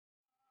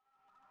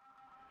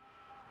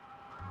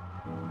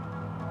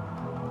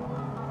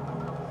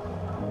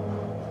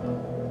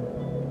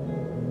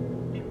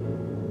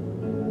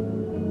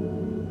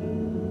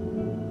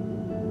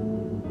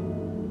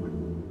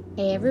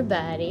Hey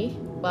everybody,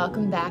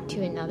 welcome back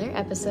to another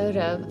episode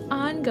of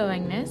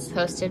Ongoingness,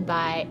 hosted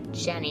by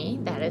Jenny,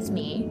 that is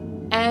me.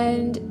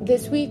 And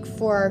this week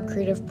for our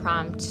creative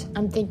prompt,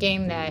 I'm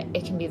thinking that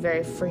it can be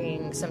very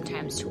freeing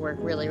sometimes to work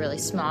really, really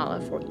small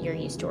if you're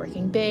used to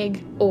working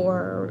big,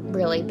 or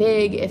really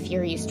big if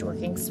you're used to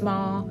working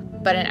small.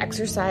 But an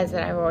exercise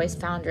that I've always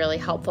found really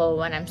helpful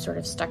when I'm sort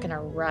of stuck in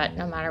a rut,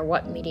 no matter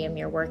what medium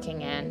you're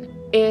working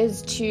in,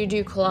 is to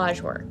do collage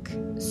work.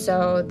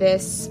 So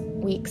this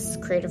week's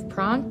creative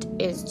prompt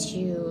is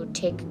to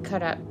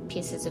cut up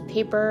pieces of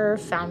paper,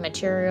 found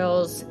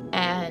materials,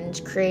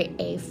 and create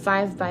a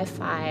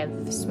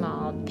 5x5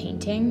 small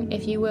painting,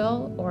 if you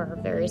will, or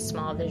a very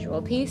small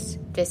visual piece.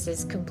 This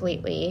is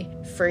completely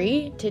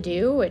free to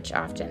do, which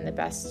often the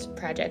best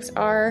projects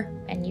are,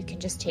 and you can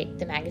just take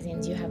the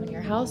magazines you have in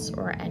your house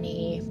or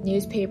any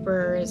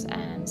newspapers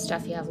and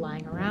stuff you have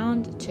lying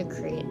around to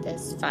create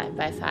this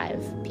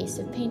 5x5 piece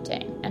of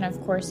painting. And of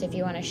course, if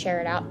you want to share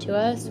it out to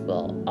us,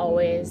 we'll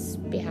always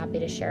be happy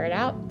to share it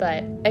out.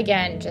 But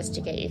again, just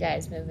to get you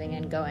guys moving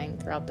and going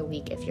throughout the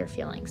week if you're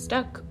feeling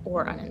stuck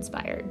or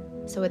uninspired.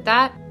 So with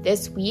that,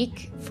 this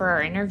week for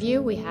our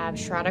interview, we have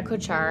Shraddha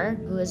Kochhar,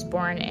 who was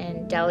born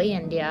in Delhi,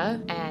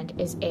 India, and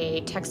is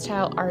a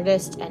textile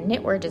artist and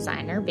knitwear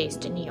designer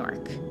based in New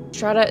York.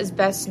 Shraddha is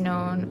best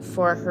known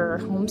for her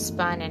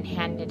homespun and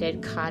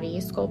hand-knitted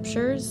khadi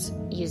sculptures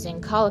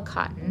using Kala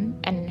cotton,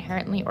 an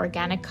inherently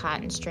organic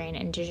cotton strain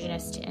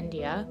indigenous to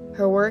India.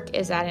 Her work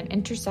is at an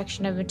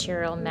intersection of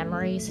material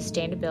memory,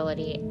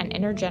 sustainability, and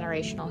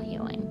intergenerational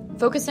healing.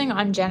 Focusing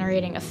on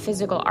generating a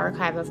physical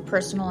archive of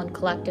personal and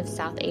collective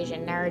South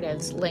Asian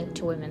narratives linked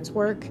to women's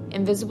work,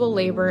 invisible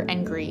labor,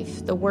 and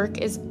grief, the work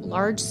is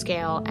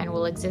large-scale and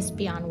will exist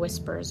beyond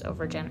whispers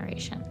over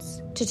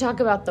generations. To talk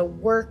about the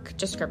work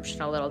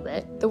description a little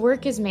bit, the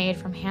work is made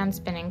from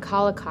hand-spinning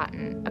Kala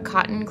cotton, a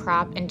cotton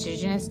crop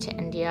indigenous to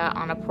India,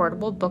 on a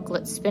portable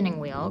booklet spinning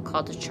wheel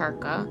called a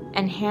charka,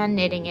 and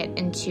hand-knitting it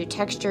into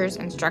textures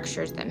and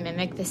structures that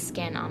mimic the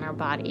skin on our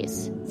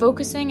bodies.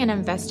 Focusing and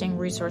investing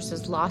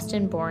resources lost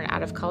and born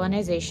out of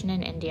colonization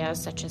in India,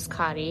 such as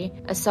khadi,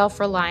 a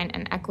self-reliant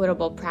and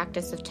equitable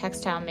practice of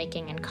textile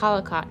making in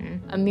Kala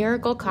cotton, a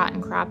miracle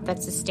cotton crop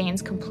that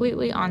sustains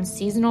completely on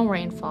seasonal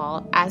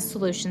rainfall as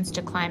solutions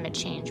to climate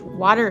change,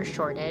 water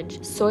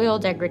shortage, soil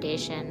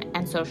degradation,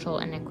 and social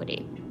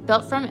inequity.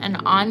 Built from an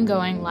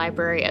ongoing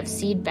library of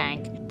seed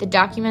bank that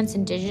documents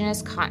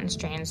indigenous cotton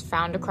strains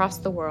found across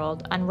the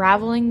world,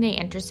 unraveling the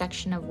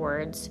intersection of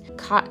words,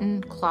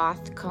 cotton,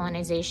 cloth,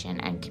 colonization,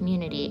 and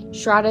community,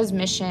 Shraddha's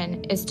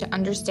mission is to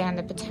understand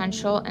the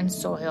potential in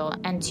soil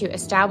and to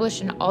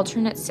establish an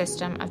alternate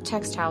system of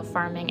textile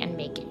farming and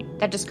making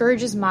that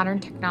discourages modern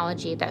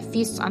technology that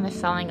feasts on the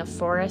felling of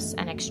forests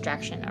and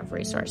extraction of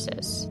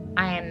resources.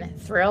 I am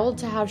thrilled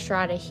to have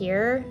Shraddha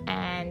here,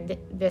 and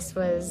this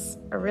was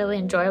a really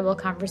enjoyable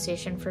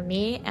conversation for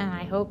me, and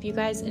I hope you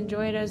guys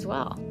enjoyed as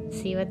well.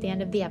 See you at the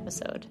end of the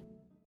episode.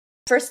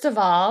 First of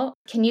all,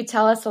 can you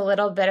tell us a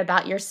little bit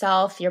about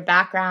yourself, your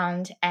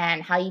background,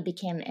 and how you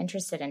became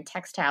interested in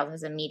textiles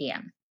as a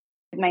medium?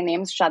 My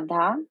name's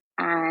Shraddha,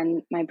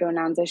 and my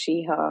pronouns are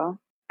she, her.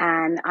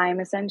 And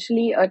I'm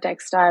essentially a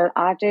textile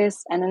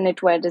artist and a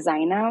knitwear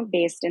designer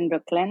based in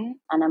Brooklyn.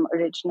 And I'm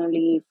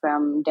originally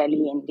from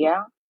Delhi,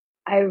 India.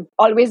 I've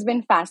always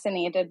been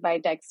fascinated by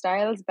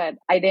textiles, but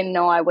I didn't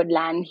know I would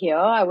land here.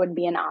 I would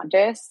be an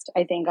artist.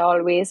 I think I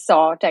always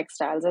saw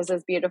textiles as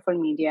this beautiful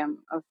medium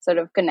of sort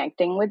of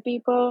connecting with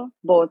people,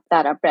 both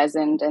that are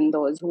present and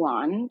those who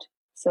aren't.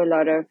 So a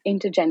lot of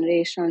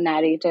intergenerational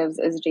narratives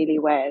is really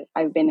where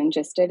I've been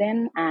interested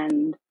in.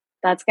 And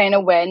that's kind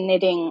of where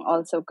knitting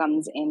also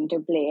comes into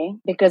play,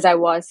 because I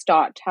was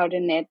taught how to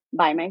knit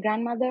by my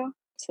grandmother.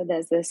 So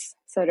there's this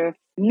sort of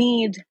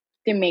need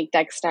to make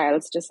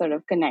textiles to sort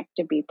of connect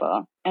to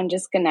people and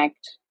just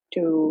connect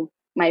to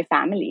my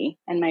family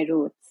and my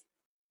roots.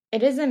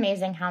 It is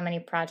amazing how many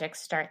projects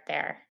start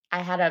there.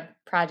 I had a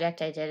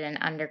project I did in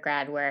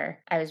undergrad where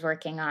I was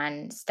working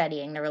on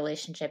studying the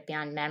relationship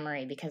beyond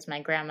memory because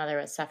my grandmother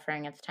was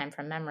suffering at the time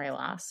from memory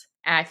loss.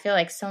 And I feel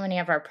like so many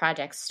of our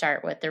projects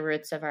start with the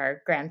roots of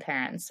our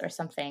grandparents or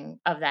something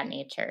of that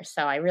nature.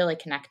 So I really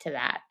connect to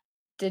that.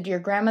 Did your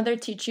grandmother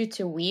teach you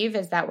to weave?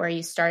 Is that where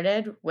you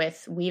started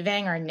with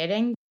weaving or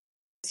knitting?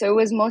 So it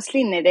was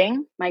mostly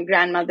knitting. My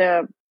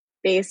grandmother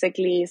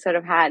basically sort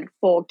of had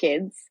 4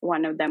 kids.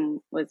 One of them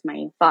was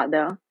my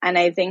father. And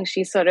I think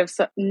she sort of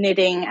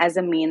knitting as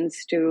a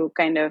means to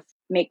kind of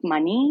make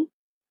money.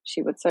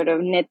 She would sort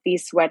of knit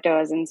these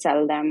sweaters and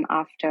sell them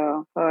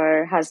after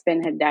her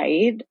husband had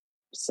died.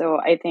 So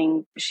I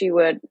think she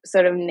would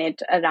sort of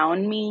knit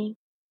around me.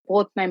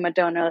 Both my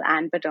maternal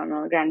and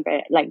paternal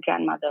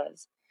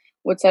grandmothers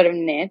would sort of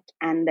knit,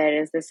 and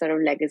there is this sort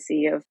of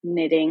legacy of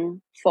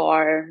knitting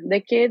for the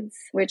kids,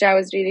 which I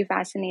was really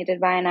fascinated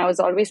by, and I was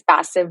always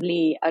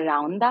passively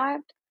around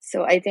that.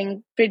 So I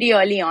think pretty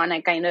early on,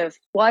 I kind of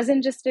was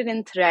interested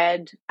in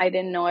thread. I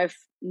didn't know if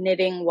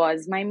knitting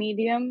was my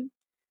medium.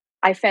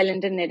 I fell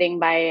into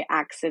knitting by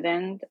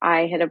accident.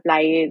 I had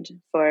applied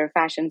for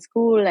fashion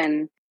school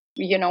and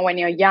when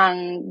you're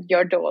young,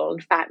 you're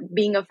told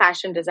being a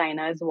fashion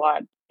designer is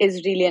what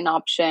is really an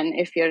option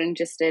if you're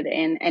interested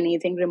in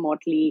anything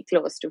remotely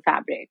close to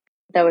fabric.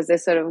 There was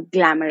this sort of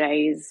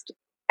glamorized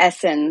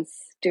essence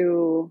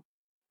to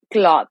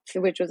cloth,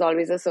 which was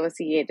always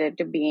associated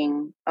to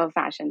being a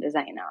fashion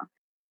designer.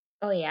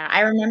 Oh, yeah.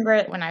 I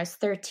remember when I was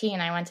 13,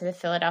 I went to the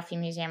Philadelphia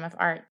Museum of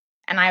Art,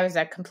 and I was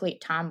a complete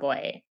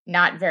tomboy,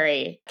 not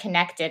very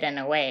connected in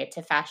a way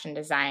to fashion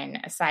design,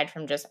 aside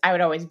from just, I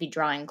would always be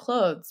drawing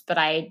clothes, but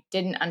I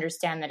didn't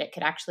understand that it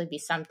could actually be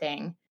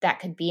something that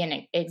could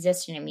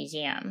exist in a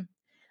museum.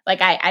 Like,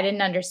 I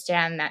didn't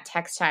understand that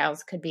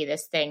textiles could be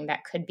this thing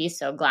that could be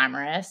so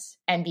glamorous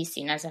and be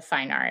seen as a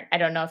fine art. I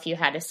don't know if you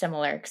had a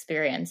similar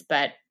experience,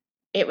 but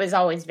it was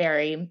always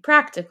very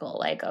practical.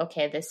 Like,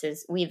 okay, this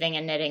is weaving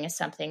and knitting is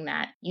something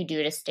that you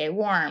do to stay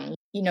warm.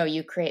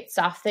 You create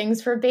soft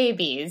things for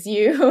babies.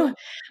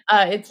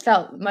 It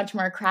felt much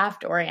more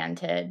craft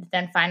oriented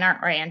than fine art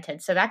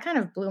oriented. So that kind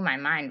of blew my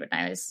mind when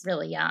I was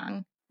really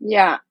young.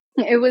 Yeah,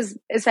 it was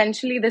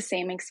essentially the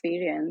same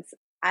experience.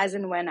 As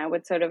and when I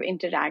would sort of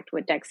interact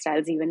with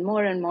textiles even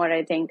more and more,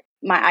 I think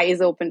my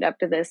eyes opened up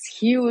to this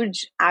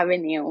huge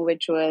avenue,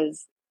 which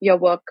was your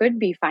work could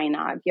be fine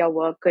art, your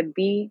work could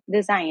be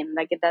design.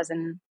 Like, it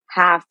doesn't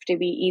have to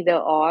be either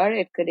or,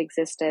 it could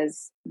exist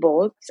as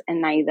both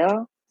and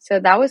neither.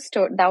 So that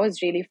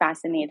was really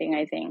fascinating,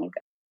 I think.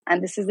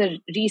 And this is a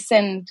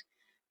recent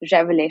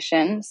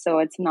revelation. So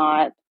it's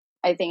not,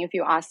 I think if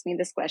you asked me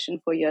this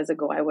question 4 years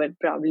ago, I would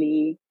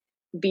probably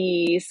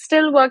be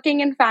still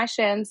working in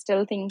fashion,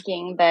 still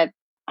thinking that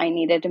I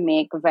needed to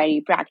make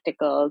very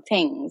practical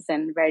things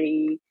and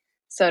very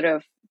sort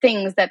of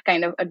things that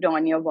kind of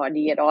adorn your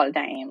body at all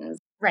times.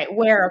 Right,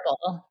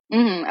 wearable.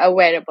 A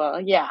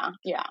wearable, yeah.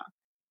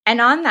 And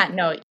on that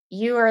note,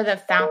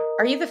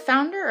 are you the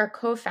founder or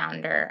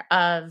co-founder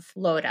of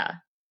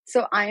Loda?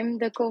 So I'm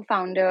the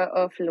co-founder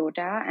of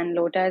Lota, and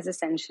Lota is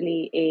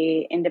essentially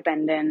a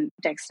independent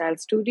textile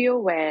studio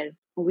where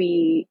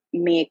we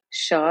make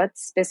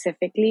shirts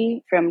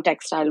specifically from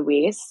textile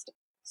waste.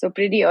 So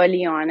pretty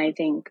early on, I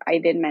think I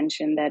did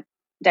mention that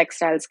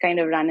textiles kind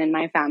of run in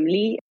my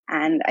family,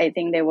 and I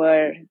think they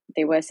were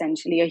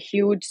essentially a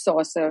huge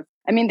source of,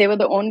 they were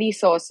the only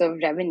source of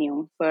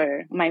revenue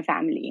for my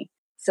family.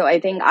 So I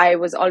think I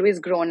was always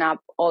grown up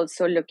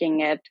also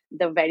looking at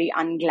the very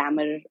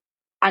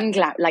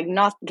like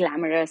not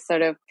glamorous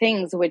sort of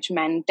things, which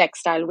meant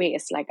textile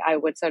waste. Like, I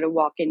would sort of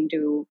walk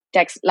into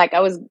like, I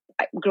was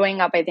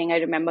growing up, I think I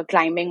remember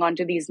climbing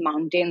onto these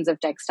mountains of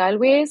textile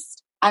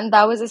waste, and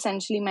that was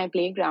essentially my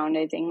playground.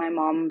 I think my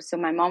mom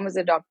was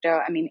a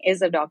doctor,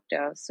 is a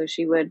doctor, so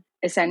she would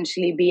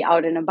essentially be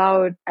out and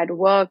about at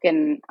work,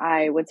 and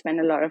I would spend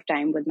a lot of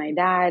time with my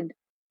dad,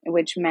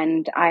 which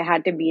meant I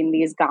had to be in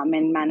these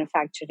garment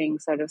manufacturing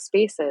sort of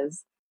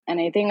spaces. And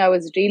I think I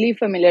was really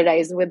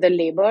familiarized with the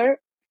labor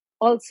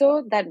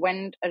also that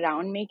went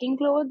around making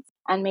clothes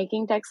and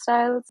making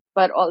textiles,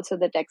 but also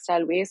the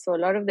textile waste. So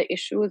a lot of the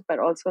issues, but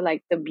also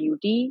like the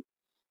beauty,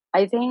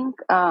 I think.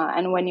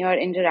 And when you're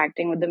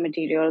interacting with the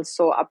materials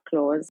so up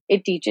close,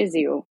 it teaches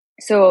you.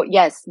 So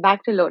yes,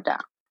 back to Lota.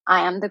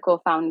 I am the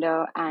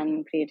co-founder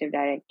and creative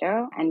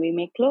director, and we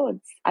make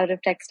clothes out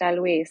of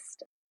textile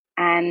waste.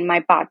 And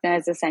my partner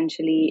is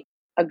essentially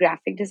a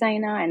graphic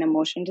designer and a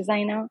motion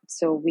designer.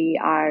 So we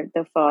are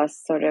the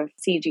first sort of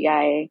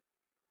CGI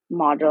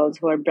models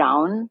who are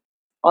brown.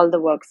 All the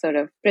work sort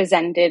of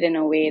presented in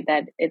a way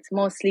that it's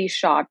mostly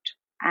shot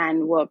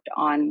and worked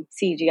on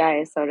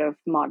CGI sort of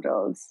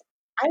models.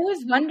 I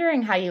was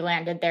wondering how you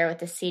landed there with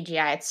the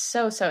CGI. It's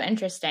so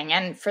interesting.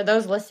 And for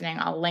those listening,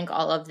 I'll link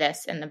all of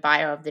this in the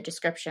bio of the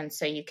description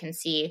so you can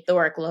see the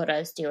work Loda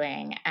is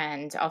doing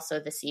and also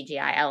the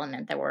CGI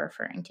element that we're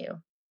referring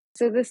to.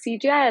 So the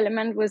CGI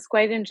element was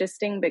quite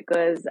interesting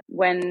because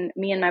when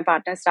me and my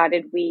partner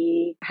started,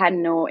 we had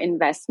no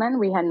investment,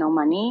 we had no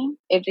money.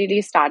 It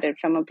really started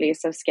from a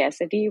place of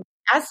scarcity.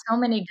 As so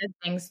many good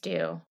things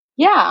do.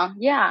 Yeah.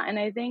 And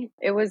I think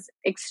it was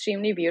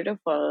extremely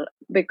beautiful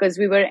because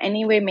we were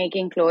anyway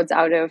making clothes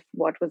out of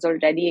what was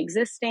already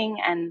existing.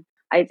 And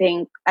I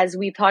think as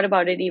we thought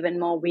about it even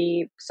more,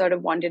 we sort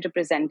of wanted to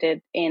present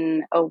it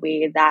in a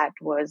way that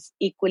was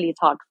equally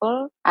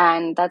thoughtful.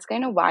 And that's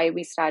kind of why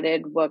we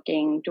started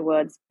working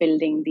towards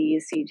building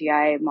these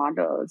CGI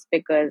models,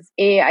 because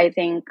I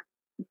think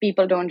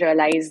people don't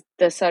realize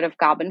the sort of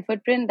carbon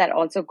footprint that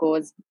also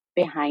goes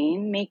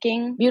behind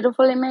making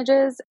beautiful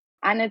images.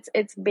 And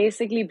it's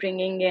basically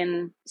bringing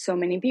in so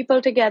many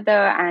people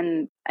together.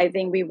 And I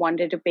think we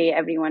wanted to pay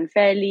everyone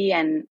fairly.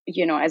 And,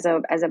 as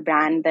a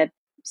brand that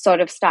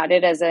sort of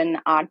started as an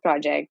art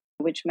project,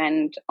 which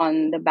meant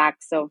on the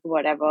backs of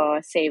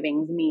whatever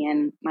savings me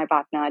and my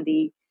partner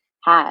Adi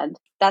had.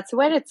 That's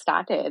where it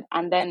started.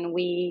 And then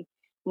we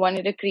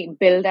wanted to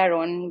build our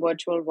own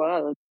virtual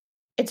world.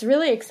 It's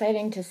really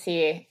exciting to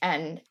see.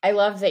 And I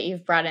love that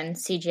you've brought in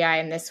CGI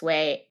in this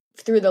way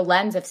through the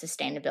lens of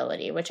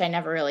sustainability, which I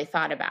never really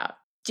thought about.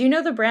 Do you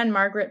know the brand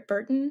Margaret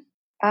Burton?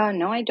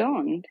 No, I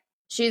don't.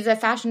 She's a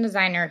fashion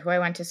designer who I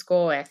went to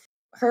school with.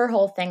 her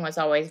whole thing was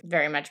always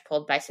very much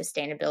pulled by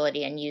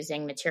sustainability and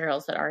using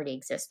materials that already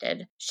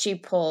existed. She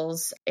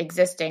pulls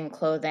existing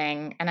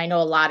clothing, and I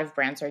know a lot of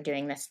brands are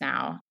doing this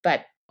now,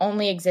 but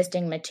only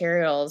existing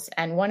materials.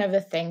 And one of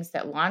the things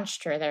that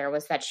launched her there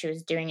was that she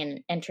was doing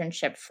an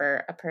internship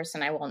for a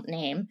person I won't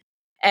name.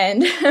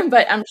 And,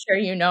 but I'm sure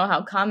you know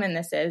how common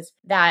this is,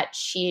 that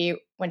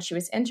when she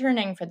was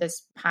interning for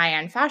this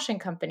high-end fashion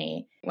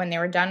company, when they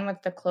were done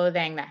with the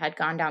clothing that had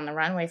gone down the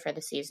runway for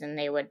the season,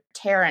 they would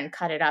tear and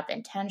cut it up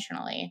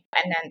intentionally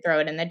and then throw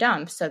it in the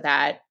dump so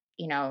that,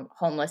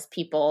 homeless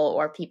people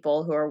or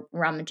people who are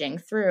rummaging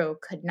through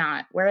could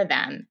not wear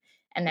them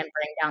and then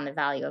bring down the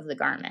value of the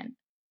garment.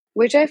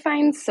 Which I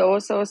find so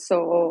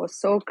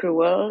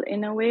cruel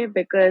in a way,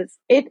 because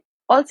it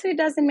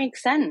doesn't make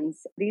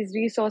sense. These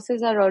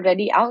resources are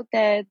already out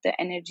there. The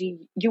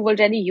energy, you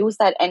already use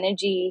that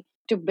energy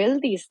to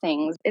build these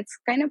things. It's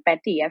kind of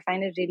petty. I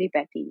find it really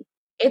petty.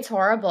 It's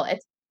horrible.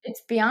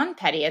 It's beyond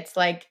petty. It's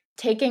like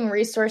taking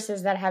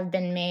resources that have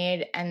been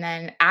made and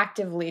then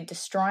actively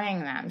destroying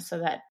them so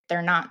that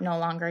they're no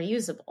longer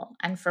usable.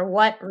 And for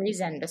what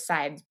reason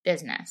besides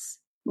business?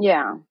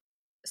 Yeah.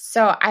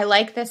 So I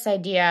like this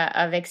idea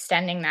of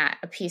extending that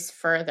a piece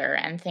further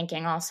and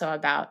thinking also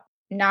about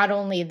not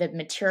only the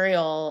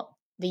material,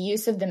 the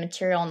use of the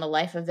material and the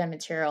life of the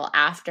material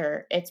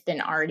after it's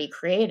been already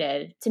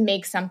created to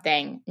make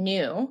something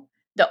new,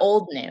 the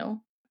old new.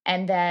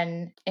 And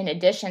then in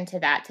addition to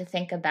that, to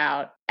think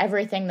about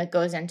everything that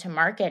goes into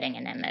marketing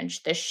an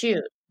image, the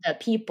shoot, the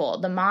people,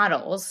 the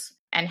models,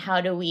 and how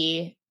do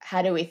we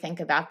think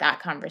about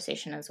that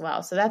conversation as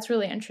well. So that's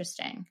really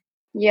interesting.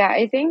 Yeah,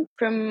 I think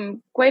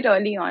from quite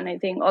early on, I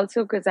think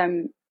also because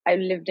I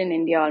lived in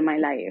India all my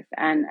life.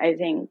 And I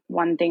think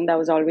one thing that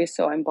was always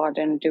so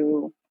important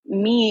to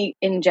me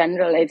in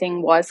general, I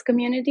think, was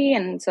community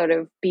and sort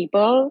of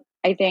people.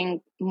 I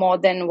think more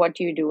than what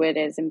you do, it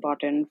is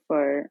important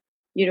for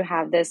you to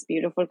have this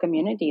beautiful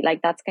community.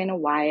 Like, that's kind of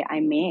why I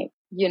make,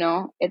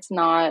 it's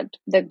not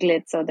the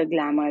glitz or the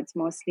glamour. It's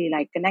mostly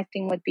like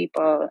connecting with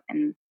people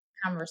and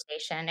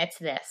conversation. It's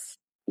this.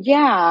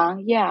 Yeah,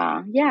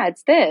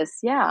 it's this.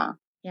 Yeah,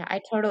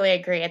 I totally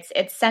agree.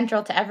 It's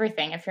central to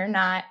everything. If you're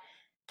not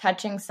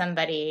touching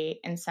somebody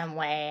in some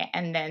way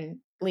and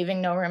then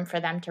leaving no room for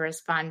them to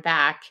respond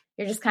back,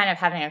 you're just kind of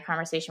having a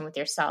conversation with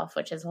yourself,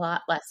 which is a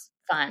lot less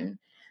fun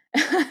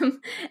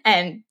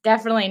and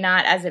definitely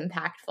not as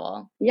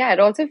impactful. Yeah, it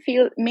also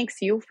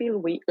makes you feel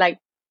weak, like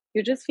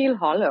you just feel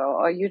hollow,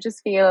 or you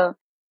just feel,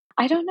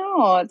 I don't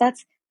know.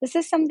 This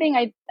is something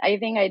I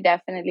think I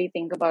definitely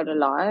think about a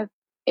lot,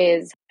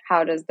 is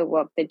how does the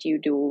work that you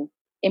do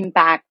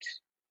impact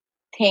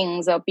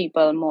things or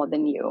people more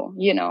than you,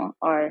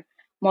 or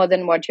more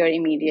than what you're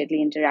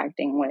immediately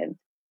interacting with.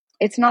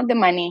 It's not the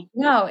money.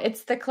 No,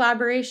 it's the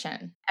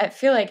collaboration. I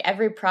feel like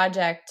every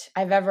project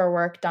I've ever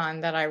worked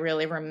on that I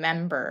really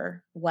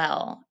remember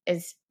well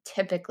is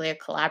typically a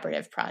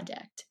collaborative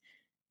project.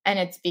 And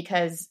it's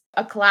because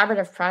a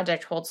collaborative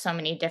project holds so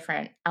many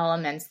different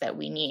elements that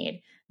we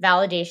need.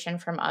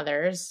 Validation from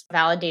others,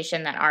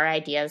 validation that our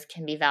ideas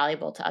can be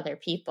valuable to other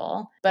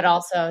people, but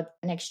also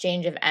an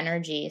exchange of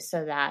energy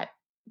so that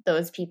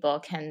those people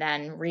can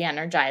then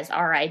re-energize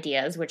our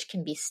ideas, which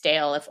can be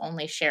stale if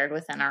only shared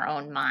within our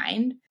own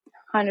mind.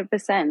 100%.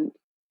 And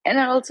it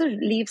also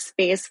leaves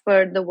space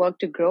for the work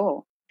to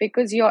grow,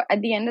 because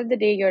at the end of the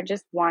day, you're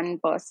just one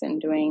person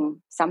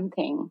doing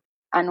something.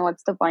 And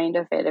what's the point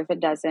of it if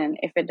it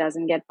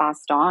doesn't get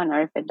passed on,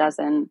 or if it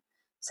doesn't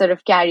sort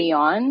of carry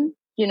on?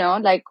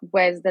 Like,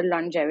 where's the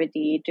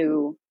longevity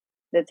to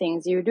the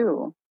things you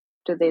do?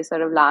 Do they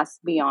sort of last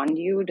beyond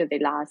you? Do they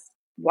last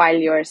while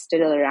you're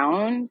still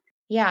around?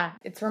 Yeah,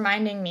 it's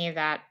reminding me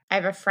that I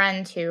have a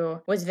friend who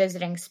was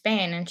visiting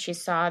Spain and she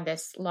saw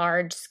this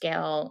large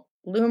scale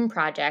loom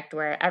project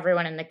where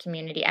everyone in the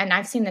community, and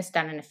I've seen this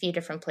done in a few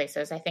different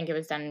places. I think it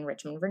was done in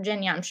Richmond,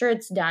 Virginia. I'm sure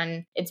it's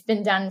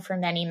been done for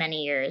many,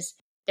 many years.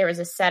 There was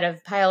a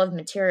pile of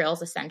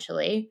materials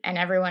essentially, and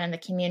everyone in the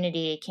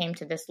community came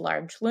to this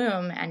large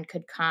loom and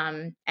could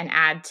come and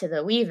add to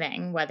the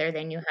weaving, whether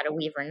they knew how to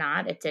weave or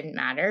not. It didn't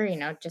matter,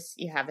 just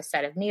you have a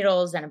set of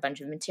needles and a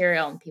bunch of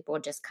material, and people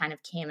just kind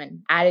of came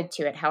and added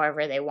to it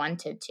however they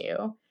wanted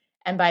to.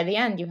 And by the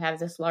end, you have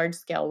this large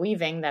scale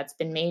weaving that's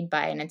been made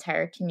by an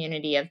entire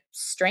community of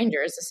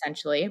strangers,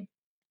 essentially.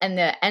 And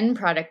the end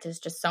product is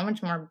just so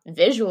much more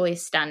visually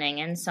stunning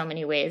in so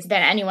many ways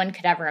than anyone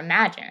could ever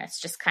imagine.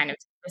 It's just kind of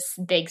this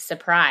big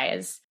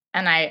surprise.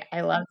 And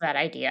I love that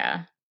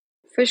idea.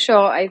 For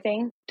sure. I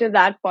think to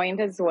that point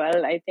as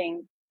well, I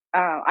think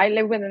I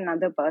live with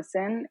another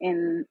person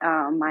in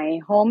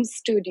my home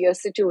studio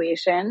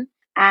situation.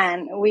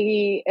 And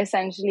we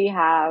essentially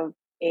have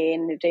a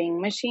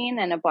knitting machine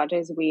and a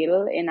potter's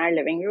wheel in our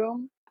living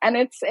room. And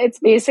it's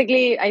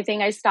basically, I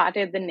think I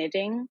started the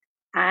knitting,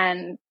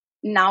 and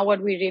now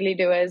what we really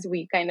do is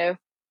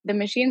the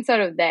machine's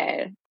sort of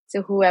there.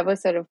 So whoever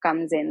sort of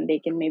comes in, they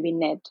can maybe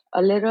knit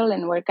a little,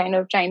 and we're kind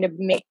of trying to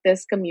make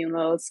this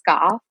communal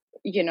scarf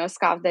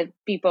that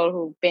people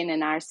who've been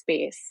in our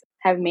space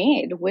have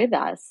made with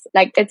us.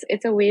 Like,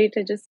 it's a way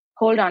to just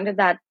hold on to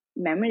that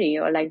memory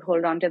or like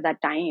hold on to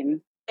that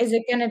time. Is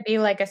it going to be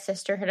like a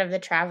Sisterhood of the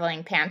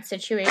Traveling Pants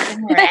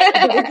situation where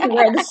anybody can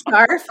wear the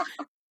scarf?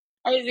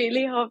 I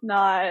really hope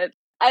not.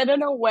 I don't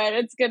know where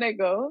it's gonna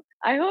go.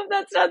 I hope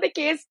that's not the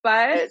case,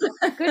 but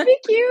could be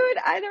cute.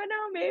 I don't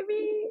know.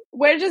 Maybe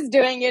we're just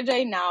doing it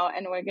right now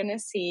and we're gonna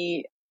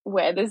see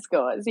where this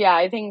goes. Yeah,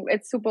 I think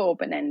it's super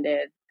open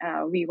ended.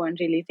 We weren't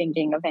really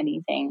thinking of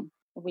anything.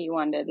 We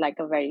wanted like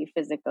a very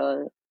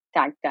physical,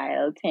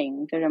 tactile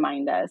thing to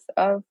remind us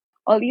of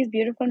all these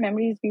beautiful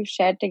memories we've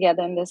shared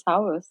together in this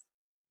house.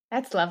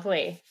 That's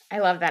lovely. I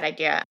love that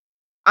idea.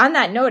 On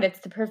that note, it's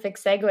the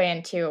perfect segue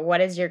into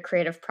what is your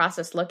creative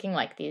process looking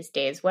like these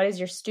days? What is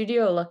your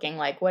studio looking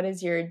like? What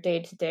is your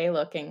day-to-day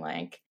looking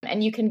like?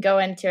 And you can go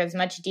into as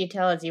much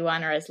detail as you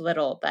want or as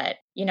little, but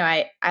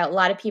a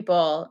lot of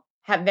people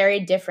have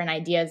very different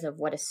ideas of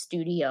what a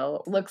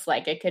studio looks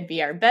like. It could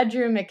be our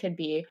bedroom, it could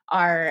be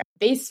our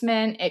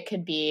basement, it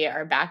could be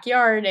our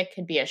backyard, it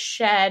could be a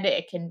shed,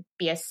 it can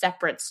be a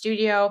separate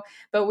studio.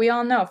 But we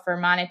all know for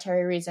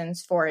monetary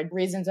reasons, for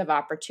reasons of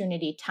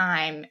opportunity,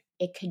 time,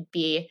 it could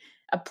be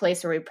a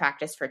place where we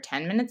practice for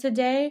 10 minutes a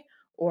day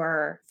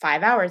or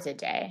 5 hours a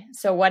day.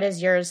 So what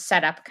is your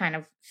setup kind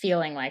of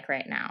feeling like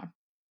right now?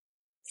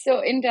 So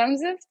in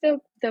terms of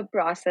the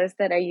process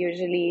that I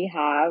usually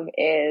have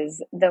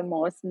is the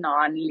most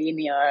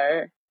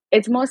non-linear.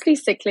 It's mostly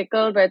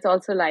cyclical, but it's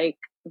also like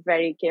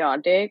very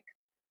chaotic.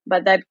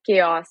 But that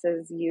chaos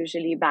is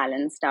usually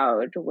balanced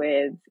out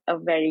with a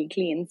very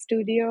clean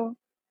studio.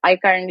 I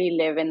currently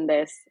live in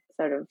this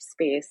sort of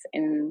space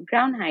in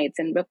Crown Heights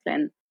in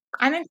Brooklyn.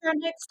 I'm in Crown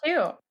Heights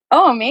too.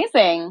 Oh,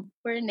 amazing.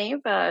 We're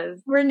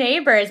neighbors. We're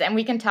neighbors, and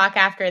we can talk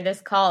after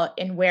this call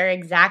in where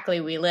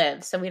exactly we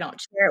live so we don't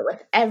share it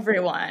with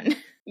everyone.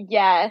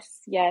 Yes,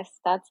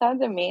 that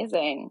sounds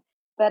amazing.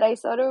 But I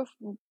sort of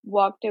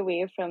walked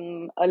away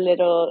from a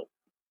little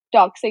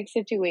toxic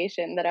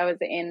situation that I was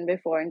in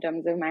before in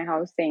terms of my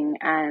housing,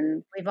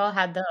 and We've all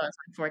had those,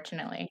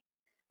 unfortunately.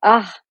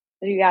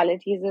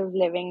 realities of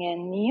living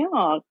in New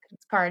York.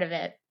 It's part of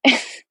it.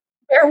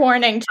 Fair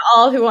warning to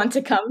all who want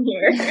to come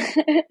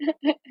here.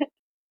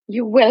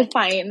 You will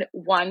find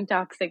one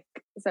toxic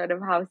sort of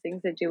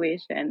housing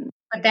situation.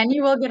 But then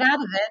you will get out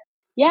of it.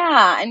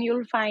 Yeah, and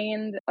you'll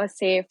find a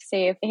safe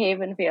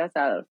haven for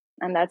yourself.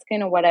 And that's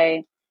kind of what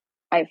I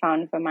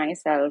found for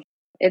myself.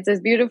 It's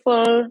this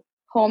beautiful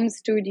home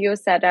studio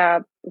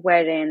setup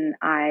wherein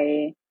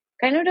I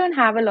kind of don't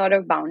have a lot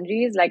of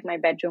boundaries. Like my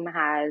bedroom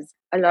has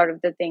a lot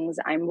of the things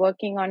I'm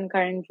working on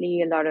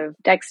currently, a lot of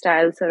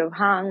textiles sort of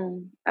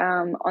hung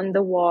on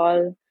the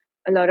wall,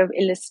 a lot of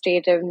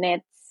illustrative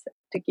knits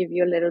to give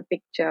you a little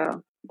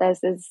picture.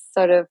 There's this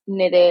sort of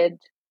knitted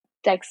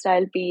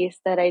textile piece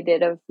that I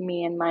did of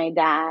me and my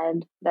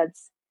dad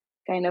that's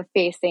kind of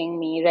facing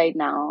me right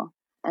now,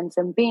 and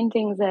some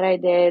paintings that I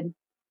did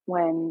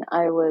when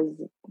I was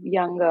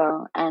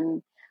younger,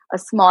 and a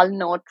small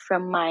note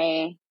from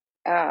my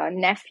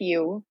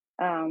nephew,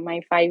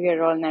 my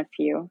 5-year-old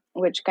nephew,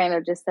 which kind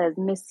of just says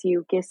 "miss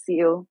you, kiss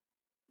you."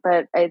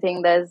 But I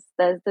think there's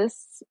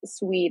this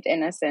sweet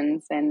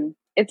innocence, and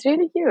it's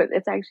really cute.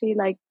 It's actually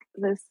like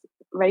this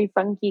very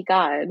funky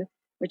card,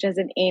 which has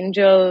an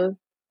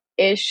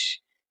angel-ish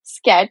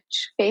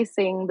sketch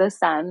facing the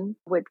sun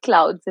with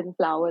clouds and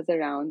flowers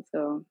around.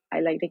 So I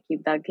like to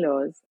keep that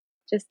close,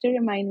 just to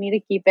remind me to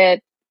keep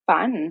it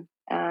fun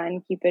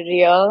and keep it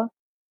real.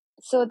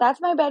 So that's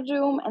my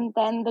bedroom. And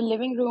then the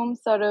living room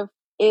sort of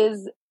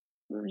is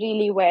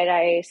really where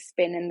I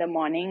spin in the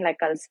morning. Like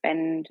I'll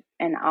spend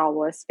an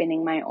hour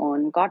spinning my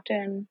own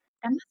cotton.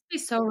 That must be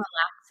so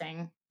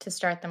relaxing to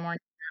start the morning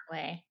that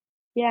way.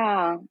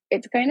 Yeah,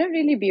 it's kind of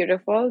really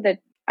beautiful that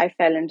I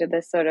fell into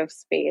this sort of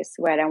space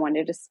where I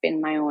wanted to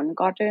spin my own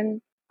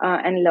cotton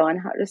and learn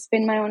how to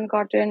spin my own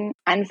cotton.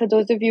 And for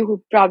those of you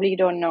who probably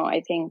don't know,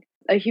 I think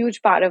a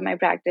huge part of my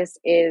practice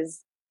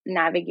is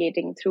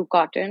navigating through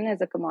cotton as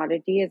a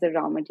commodity, as a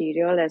raw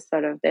material, as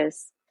sort of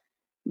this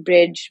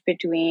bridge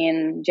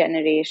between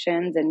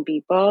generations and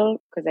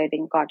people. Because I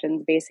think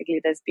cotton's basically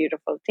this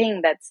beautiful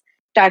thing that's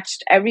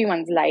touched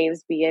everyone's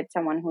lives, be it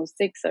someone who's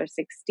 6 or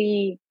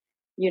 60.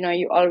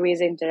 You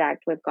always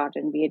interact with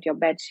cotton, be it your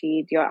bed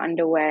sheet, your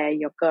underwear,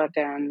 your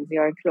curtains,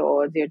 your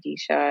clothes, your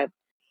t-shirt.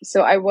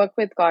 So I work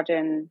with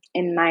cotton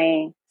in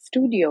my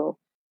studio.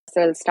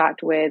 So I'll start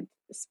with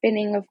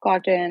spinning of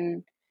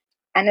cotton,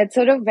 and it's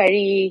sort of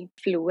very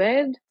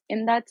fluid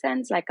in that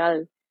sense. Like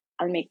I'll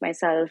make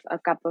myself a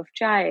cup of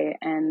chai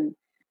and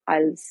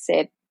I'll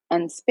sit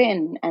and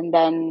spin, and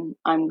then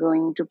I'm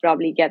going to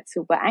probably get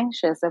super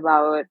anxious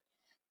about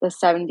the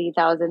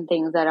 70,000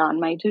 things that are on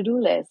my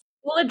to-do list.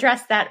 We'll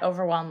address that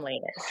overwhelm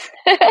later.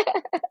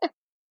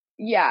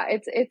 Yeah,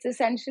 it's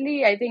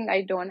essentially, I think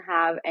I don't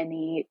have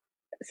any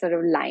sort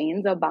of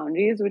lines or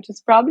boundaries, which is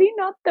probably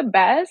not the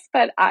best,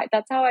 but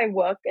that's how I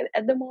work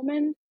at the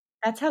moment.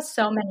 That's how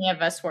so many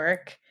of us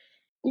work.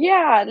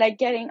 Yeah, like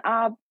getting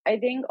up. I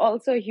think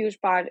also a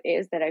huge part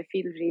is that I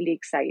feel really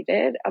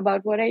excited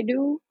about what I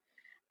do.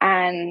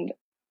 And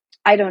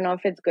I don't know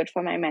if it's good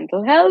for my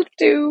mental health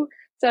to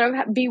sort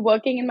of be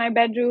working in my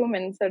bedroom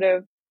and sort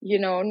of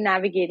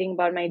navigating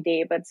about my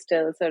day, but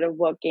still sort of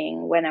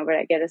working whenever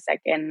I get a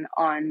second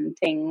on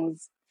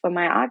things for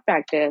my art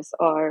practice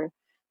or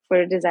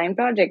for a design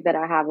project that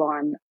I have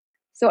on.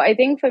 So I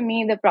think for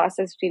me, the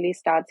process really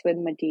starts with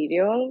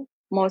material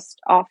most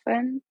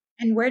often.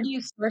 And where do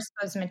you source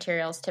those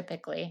materials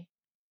typically?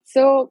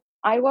 So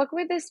I work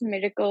with this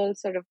miracle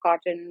sort of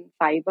cotton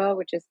fiber,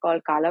 which is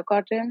called Kala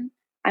cotton.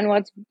 And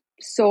what's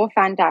so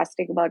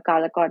fantastic about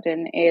Kala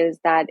cotton is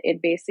that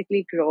it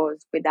basically grows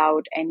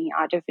without any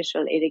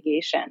artificial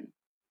irrigation.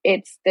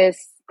 It's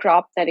this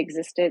crop that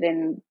existed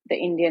in the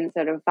Indian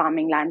sort of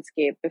farming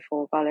landscape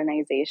before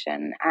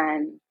colonization.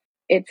 And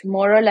it's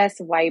more or less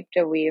wiped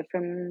away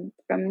from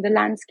the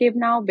landscape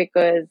now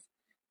because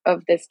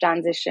of this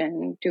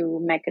transition to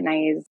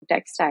mechanized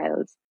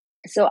textiles.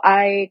 So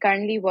I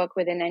currently work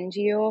with an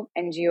NGO.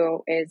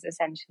 NGO is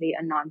essentially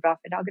a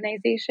non-profit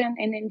organization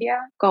in India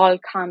called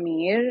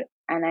Khamir,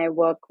 and I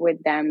work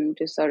with them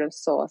to sort of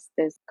source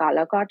this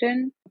Kala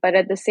cotton. But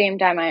at the same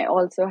time, I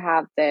also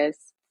have this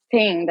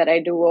thing that I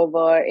do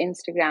over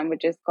Instagram,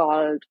 which is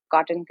called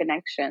Cotton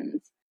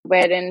Connections,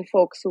 wherein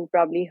folks who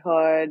probably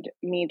heard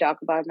me talk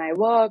about my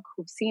work,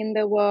 who've seen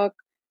the work,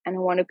 and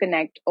who want to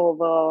connect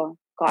over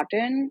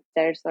cotton.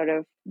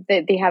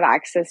 They have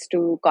access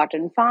to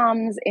cotton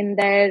farms in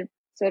their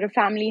sort of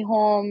family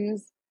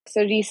homes.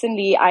 So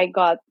recently I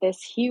got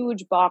this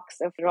huge box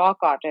of raw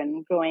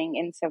cotton growing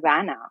in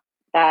Savannah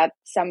that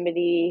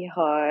somebody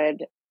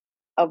heard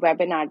a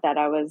webinar that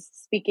I was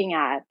speaking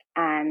at,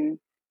 and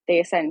they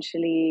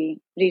essentially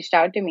reached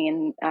out to me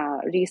and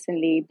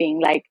recently being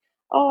like,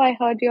 "Oh, I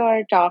heard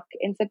your talk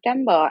in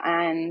September,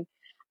 and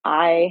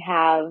I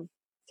have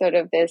sort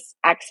of this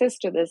access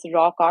to this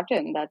raw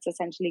cotton that's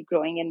essentially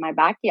growing in my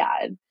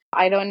backyard.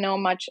 I don't know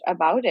much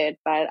about it,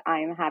 but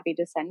I'm happy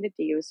to send it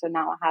to you." So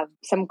now I have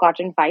some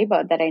cotton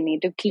fiber that I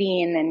need to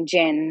clean and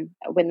gin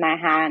with my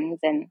hands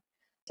and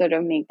sort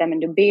of make them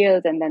into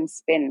bales and then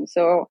spin.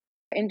 So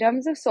in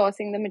terms of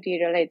sourcing the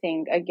material, I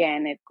think,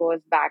 again, it goes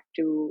back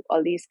to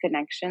all these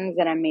connections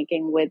that I'm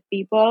making with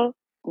people,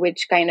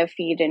 which kind of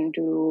feed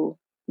into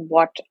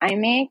what I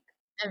make.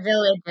 The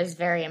village is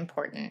very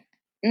important.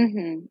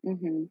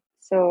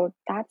 So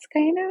that's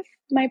kind of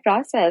my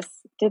process.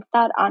 Did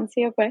that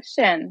answer your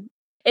question?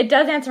 It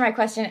does answer my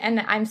question.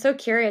 And I'm so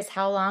curious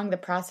how long the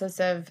process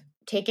of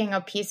taking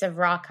a piece of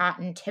raw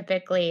cotton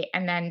typically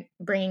and then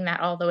bringing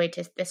that all the way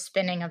to the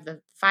spinning of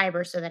the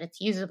fiber so that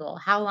it's usable.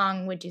 How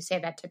long would you say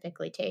that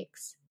typically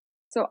takes?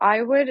 So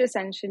I would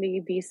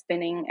essentially be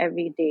spinning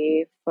every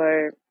day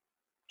for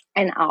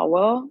an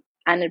hour,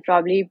 and it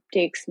probably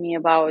takes me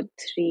about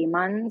 3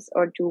 months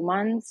or 2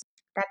 months.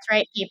 That's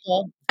right,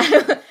 people.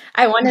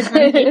 I wanted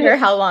them to hear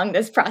how long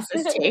this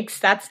process takes.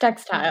 That's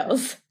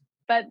textiles.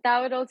 But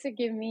that would also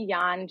give me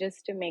yarn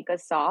just to make a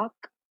sock.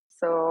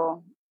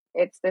 So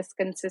it's this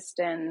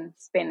consistent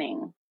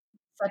spinning.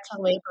 Such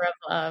a labor of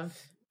love.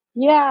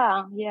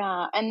 Yeah.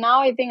 And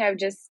now I think I've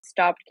just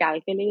stopped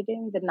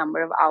calculating the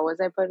number of hours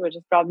I put, which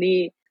is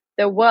probably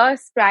the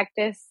worst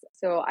practice.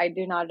 So I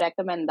do not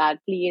recommend that.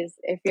 Please,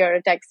 if you're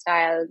a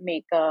textile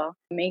maker,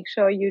 make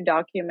sure you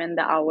document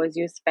the hours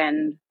you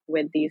spend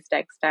with these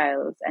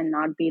textiles and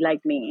not be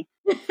like me.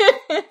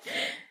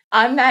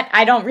 On that,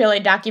 I don't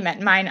really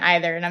document mine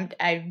either,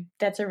 and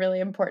that's a really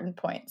important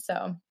point.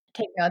 So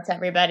take notes,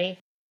 everybody.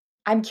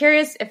 I'm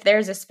curious if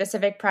there's a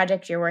specific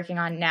project you're working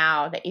on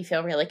now that you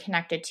feel really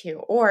connected to,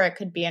 or it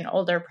could be an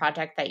older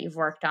project that you've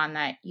worked on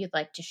that you'd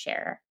like to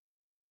share.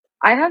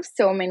 I have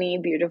so many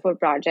beautiful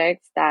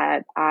projects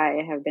that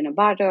I have been a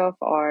part of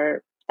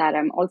or that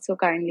I'm also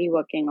currently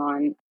working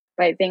on.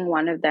 But I think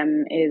one of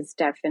them is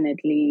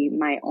definitely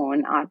my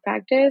own art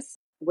practice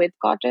with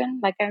cotton,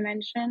 like I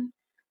mentioned.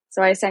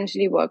 So I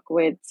essentially work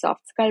with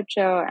soft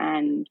sculpture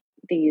and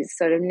these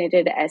sort of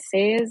knitted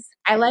essays.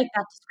 I like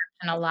that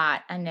description a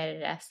lot, a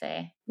knitted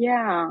essay.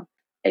 Yeah,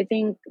 I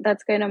think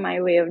that's kind of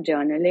my way of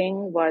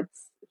journaling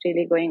what's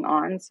really going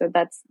on. So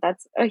that's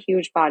a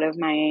huge part of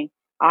my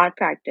art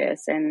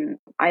practice, and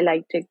I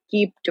like to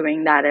keep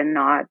doing that and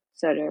not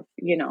sort of,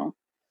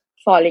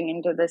 falling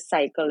into this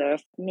cycle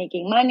of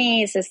making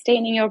money,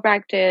 sustaining your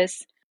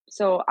practice.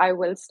 So I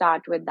will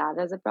start with that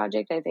as a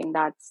project. I think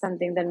that's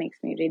something that makes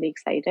me really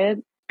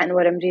excited. And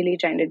what I'm really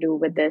trying to do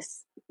with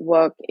this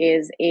work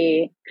is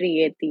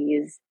create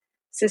these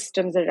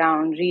systems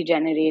around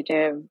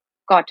regenerative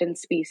cotton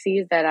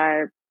species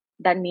that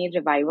need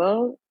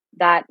revival,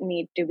 that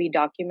need to be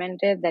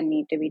documented, that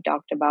need to be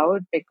talked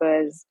about,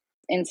 because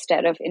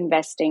instead of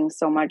investing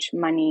so much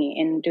money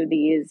into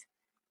these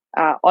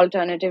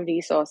alternative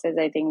resources,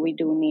 I think we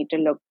do need to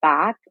look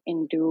back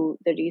into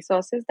the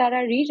resources that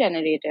are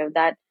regenerative,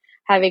 that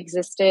have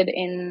existed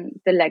in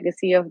the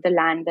legacy of the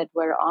land that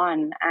we're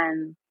on.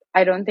 And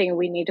I don't think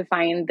we need to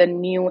find the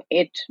new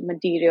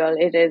material.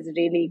 It is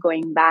really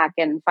going back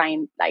and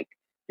find like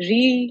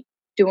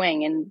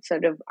redoing and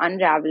sort of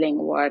unraveling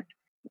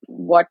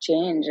what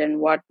changed and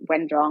what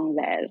went wrong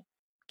there.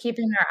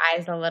 Keeping our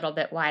eyes a little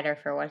bit wider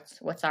for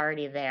what's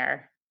already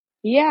there.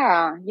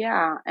 Yeah.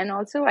 And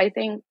also I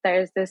think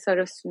there's this sort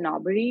of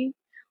snobbery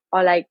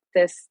or like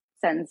this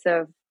sense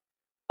of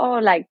oh,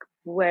 like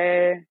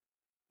where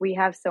we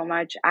have so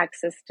much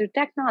access to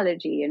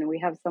technology and we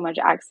have so much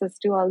access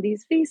to all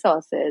these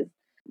resources,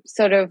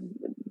 sort of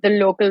the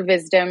local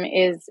wisdom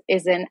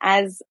isn't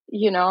as,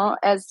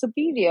 as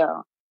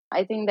superior.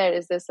 I think there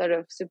is this sort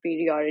of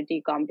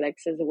superiority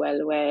complex as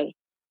well, where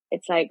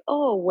it's like,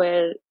 oh,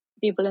 where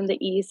people in the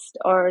East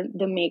or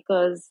the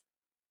makers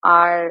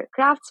are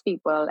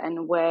craftspeople,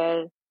 and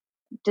where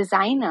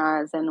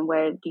designers and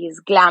were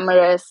these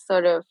glamorous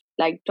sort of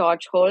like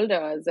torch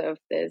holders of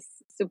this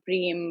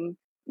supreme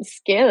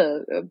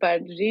skill,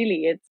 but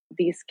really it's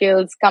these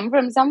skills come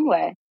from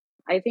somewhere.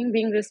 I think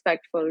being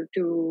respectful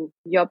to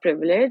your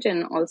privilege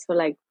and also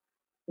like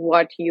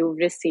what you've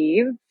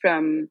received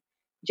from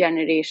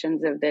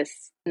generations of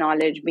this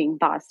knowledge being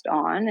passed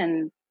on,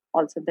 and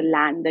also the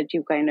land that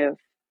you kind of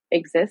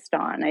exist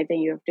on. I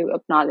think you have to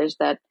acknowledge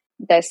that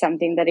there's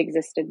something that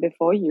existed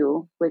before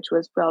you, which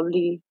was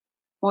probably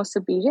more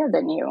superior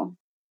than you.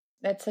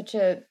 That's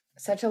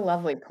such a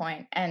lovely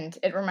point. And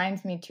it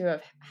reminds me too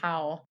of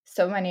how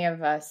so many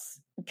of us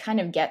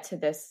kind of get to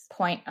this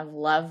point of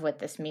love with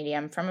this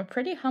medium from a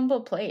pretty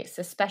humble place,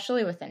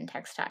 especially within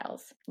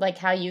textiles. Like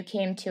how you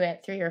came to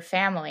it through your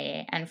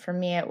family. And for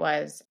me, it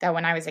was that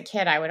when I was a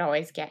kid, I would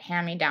always get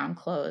hand-me-down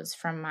clothes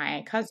from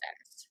my cousins.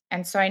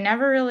 And so I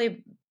never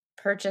really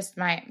purchased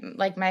my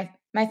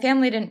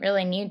family didn't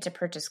really need to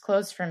purchase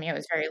clothes for me. I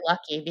was very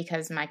lucky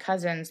because my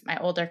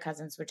older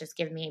cousins would just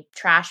give me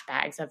trash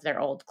bags of their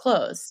old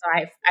clothes. So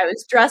I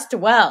was dressed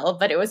well,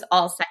 but it was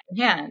all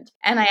secondhand.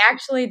 And I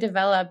actually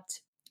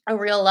developed a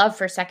real love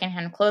for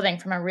secondhand clothing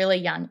from a really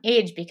young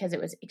age because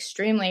it was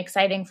extremely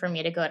exciting for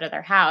me to go to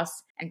their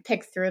house and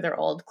pick through their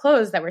old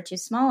clothes that were too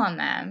small on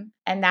them.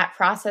 And that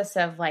process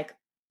of like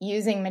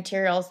using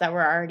materials that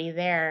were already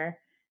there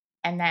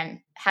and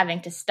then having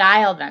to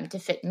style them to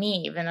fit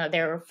me, even though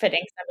they were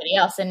fitting somebody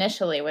else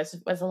initially, was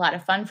a lot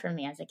of fun for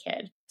me as a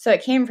kid. So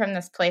it came from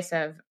this place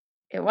of,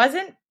 it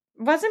wasn't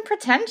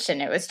pretension.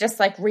 It was just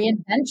like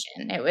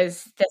reinvention. It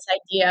was this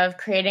idea of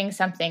creating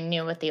something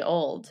new with the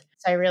old.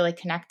 So I really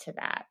connect to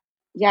that.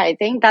 Yeah, I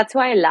think that's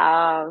why I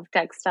love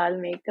textile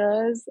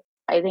makers.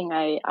 I think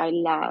I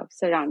love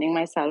surrounding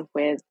myself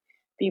with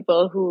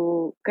people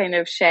who kind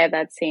of share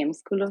that same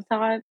school of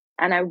thought.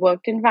 And I've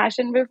worked in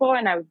fashion before,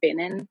 and I've been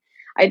in,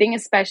 I think,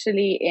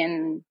 especially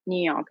in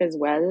New York as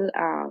well.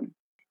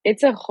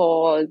 It's a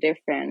whole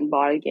different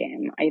ball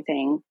game, I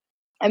think.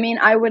 I mean,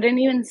 I wouldn't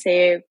even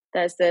say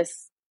there's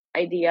this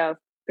idea of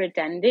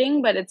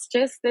pretending, but it's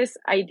just this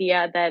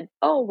idea that,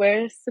 oh,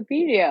 we're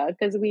superior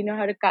because we know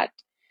how to cut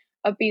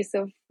a piece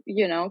of,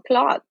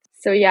 cloth.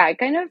 So yeah, I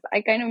kind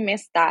of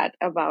miss that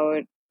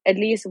about, at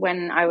least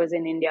when I was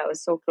in India, I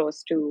was so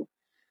close to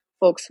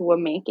folks who were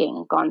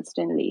making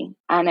constantly.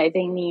 And I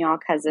think New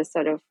York has this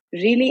sort of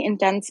really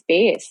intense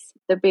pace.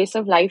 The pace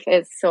of life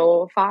is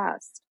so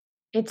fast.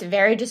 It's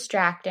very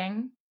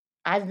distracting.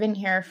 I've been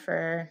here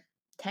for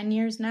 10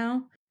 years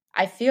now.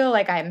 I feel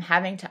like I'm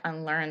having to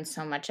unlearn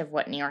so much of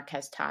what New York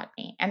has taught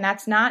me. And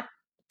that's not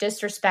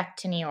disrespect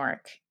to New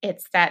York.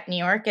 It's that New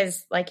York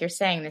is, like you're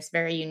saying, this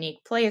very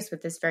unique place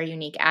with this very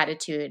unique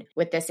attitude,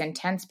 with this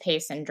intense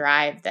pace and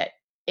drive that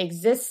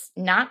exists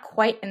not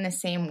quite in the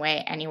same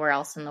way anywhere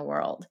else in the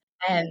world.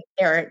 And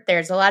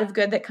there's a lot of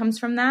good that comes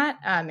from that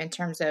in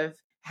terms of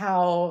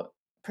how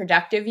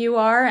productive you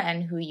are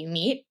and who you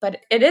meet. But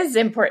it is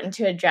important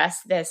to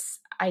address this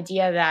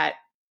idea that,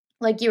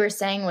 like you were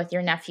saying with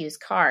your nephew's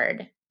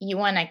card, you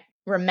want to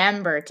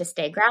remember to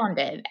stay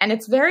grounded. And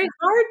it's very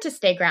hard to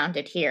stay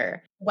grounded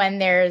here when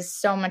there's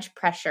so much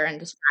pressure and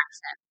distraction.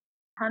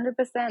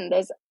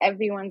 100%.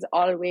 Everyone's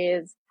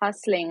always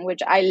hustling, which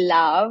I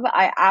love.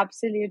 I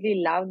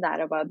absolutely love that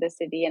about the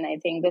city. And I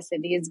think the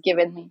city has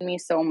given me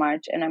so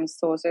much. And I'm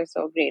so, so,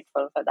 so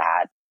grateful for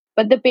that.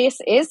 But the pace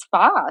is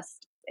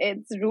fast.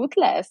 It's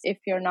ruthless. If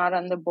you're not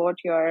on the boat,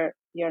 you're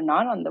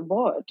not on the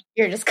boat.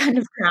 You're just kind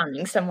of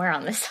grounding somewhere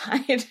on the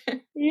side.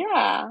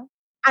 Yeah.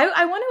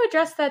 I want to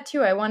address that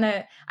too.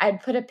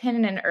 I'd put a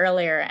pin in it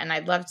earlier, and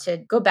I'd love to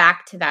go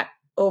back to that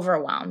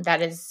overwhelm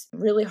that is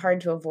really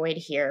hard to avoid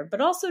here,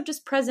 but also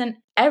just present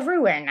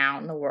everywhere now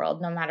in the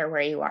world, no matter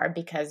where you are,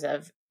 because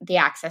of the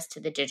access to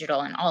the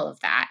digital and all of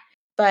that.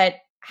 But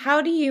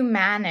how do you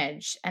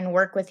manage and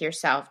work with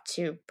yourself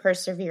to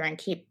persevere and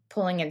keep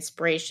pulling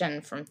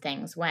inspiration from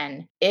things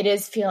when it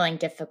is feeling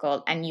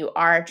difficult and you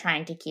are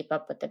trying to keep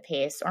up with the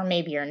pace, or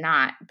maybe you're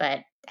not, but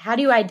how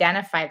do you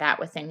identify that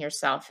within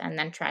yourself and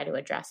then try to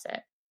address it?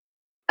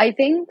 I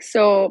think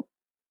so.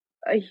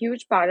 A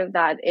huge part of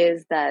that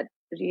is that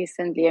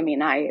recently, I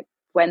mean, I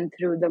went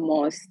through the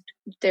most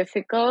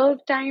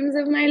difficult times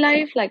of my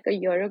life like a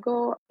year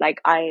ago.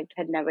 Like, I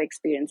had never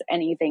experienced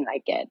anything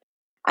like it.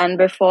 And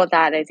before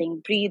that, I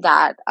think pre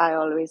that, I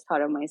always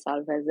thought of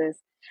myself as this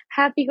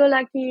happy go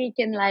lucky,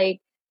 can like,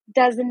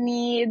 doesn't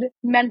need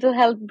mental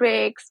health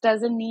breaks,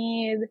 doesn't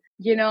need,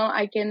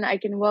 I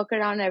can work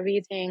around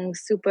everything,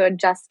 super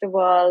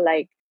adjustable.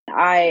 Like,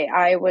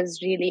 I was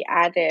really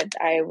at it.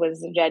 I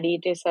was ready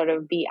to sort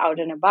of be out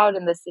and about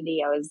in the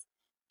city. I was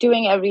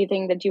doing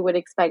everything that you would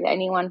expect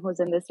anyone who's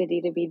in the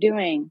city to be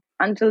doing,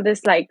 until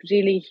this like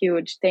really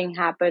huge thing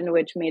happened,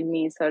 which made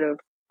me sort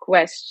of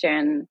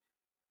question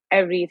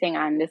everything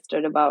I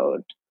understood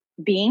about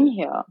being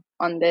here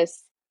on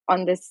this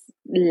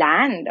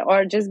land,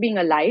 or just being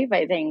alive,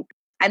 I think.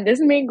 And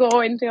this may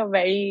go into a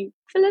very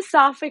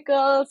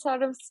philosophical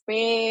sort of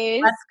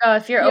space. Let's go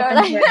if you're You're open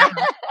like to it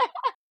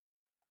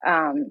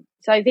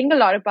so I think a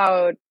lot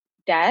about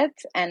death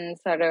and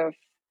sort of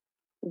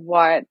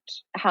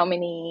how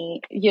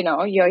many,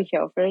 you're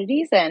here for a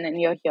reason and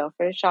you're here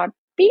for a short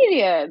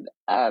period,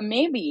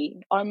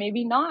 maybe, or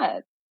maybe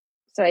not.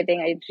 So I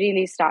think I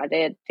really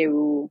started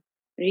to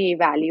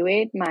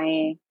reevaluate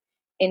my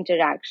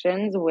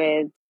interactions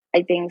with,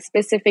 I think,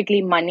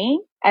 specifically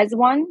money as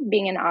one,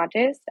 being an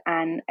artist.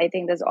 And I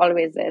think there's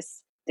always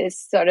this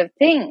sort of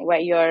thing where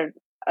you're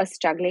a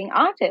struggling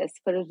artist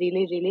for a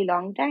really, really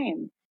long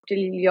time till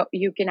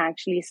you can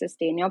actually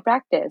sustain your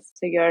practice.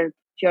 So you're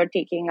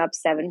taking up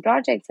 7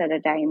 projects at a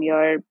time.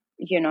 You're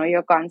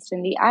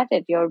constantly at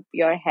it.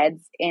 Your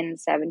head's in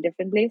 7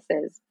 different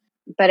places.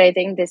 But I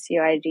think this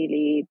year I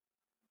really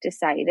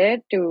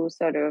decided to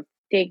sort of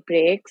take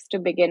breaks to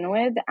begin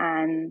with,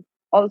 and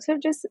also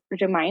just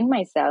remind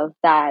myself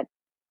that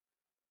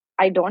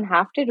I don't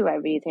have to do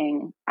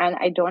everything and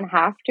I don't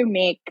have to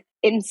make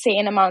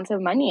insane amounts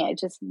of money. I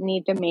just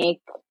need to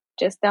make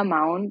just the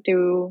amount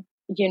to,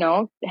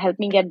 help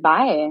me get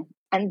by.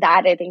 And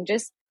that, I think,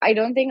 I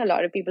don't think a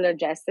lot of people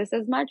address this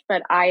as much,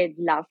 but I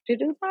love to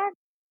do that.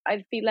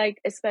 I feel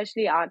like,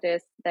 especially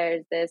artists,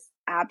 there's this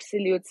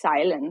absolute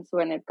silence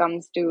when it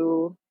comes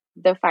to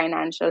the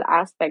financial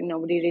aspect.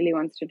 Nobody really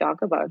wants to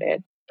talk about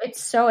it.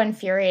 It's so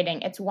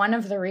infuriating. It's one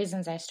of the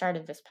reasons I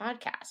started this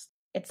podcast.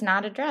 It's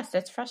not addressed.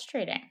 It's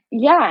frustrating.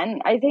 Yeah,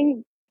 and I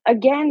think,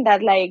 again,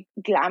 that like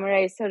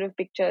glamorized sort of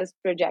pictures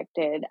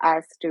projected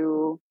as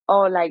to,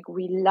 oh, like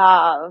we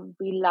love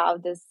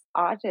this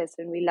artist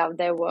and we love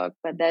their work,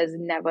 but there's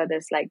never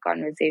this like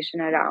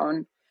conversation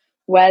around,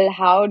 well,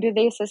 how do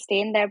they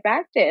sustain their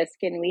practice?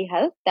 Can we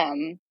help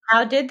them?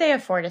 How did they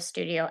afford a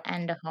studio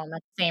and a home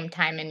at the same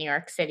time in New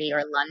York City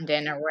or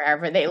London or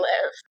wherever they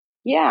live?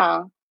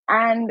 Yeah.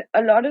 And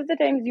a lot of the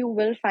times you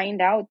will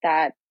find out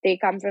that they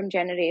come from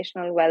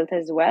generational wealth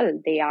as well.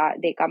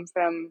 They come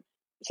from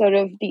sort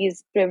of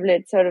these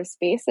privileged sort of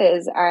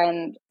spaces.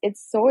 And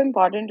it's so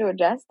important to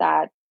address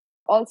that.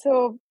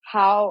 Also,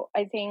 how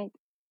I think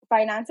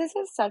finances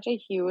is such a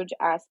huge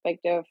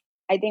aspect of,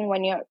 I think,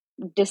 when you're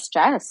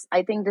distress.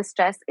 I think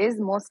distress is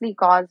mostly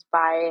caused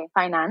by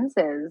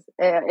finances,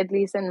 at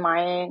least in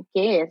my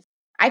case.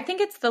 I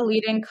think it's the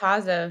leading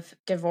cause of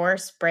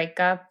divorce,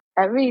 breakup,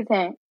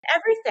 Everything.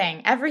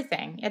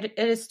 Everything. It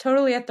is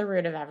totally at the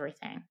root of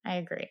everything. I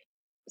agree.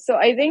 So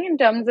I think in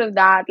terms of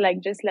that,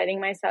 like just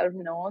letting myself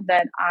know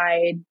that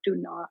I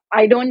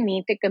don't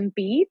need to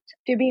compete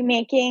to be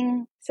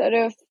making sort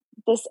of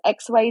this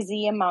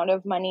XYZ amount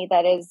of money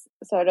that is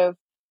sort of,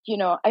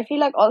 I feel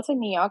like also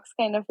New York's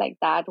kind of like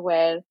that,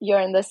 where you're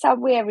in the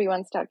subway,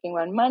 everyone's talking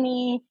about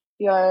money.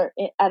 You're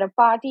at a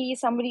party,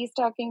 somebody's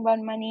talking about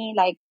money,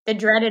 like the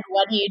dreaded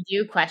 "what do you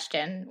do"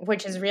 question,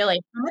 which is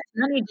really, how much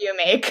money do you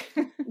make?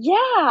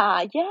 yeah.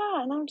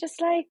 And I'm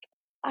just like,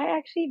 I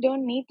actually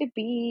don't need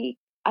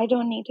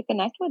to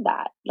connect with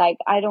that. Like,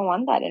 I don't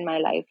want that in my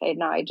life right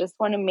now. I just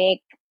want to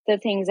make the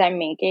things I'm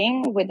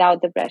making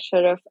without the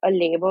pressure of a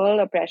label,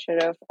 a pressure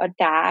of a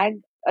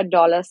tag, a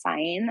dollar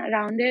sign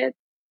around it.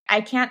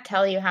 I can't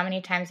tell you how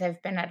many times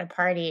I've been at a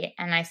party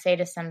and I say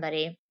to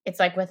somebody, it's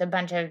like with a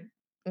bunch of,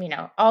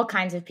 all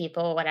kinds of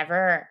people,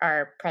 whatever,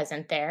 are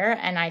present there.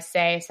 And I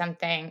say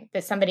something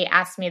that somebody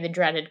asks me the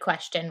dreaded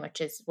question,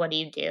 which is, what do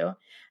you do?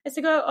 I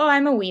say, oh,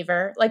 I'm a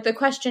weaver. Like the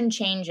question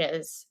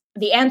changes.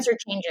 The answer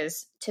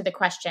changes to the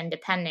question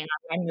depending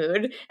on my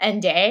mood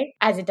and day,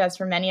 as it does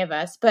for many of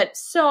us. But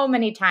so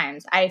many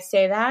times I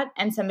say that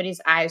and somebody's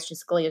eyes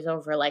just glaze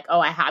over like,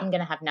 oh, I'm going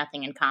to have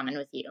nothing in common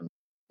with you.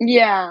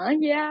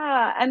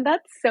 Yeah. And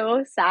that's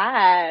so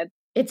sad.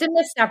 It's a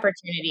missed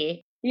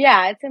opportunity.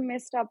 Yeah, it's a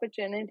missed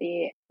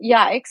opportunity.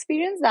 Yeah, I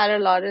experience that a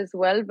lot as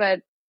well.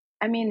 But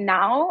I mean,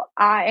 now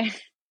I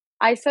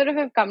sort of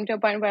have come to a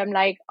point where I'm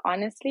like,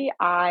 honestly,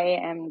 I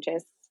am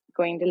just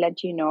going to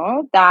let you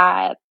know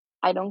that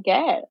I don't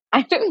care.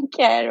 I don't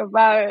care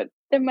about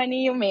the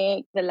money you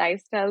make, the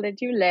lifestyle that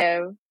you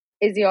live.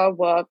 Is your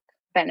work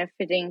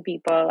benefiting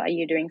people? Are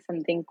you doing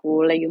something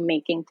cool? Are you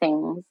making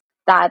things?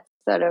 That's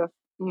sort of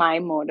my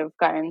mode of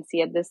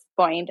currency at this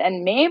point.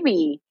 And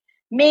maybe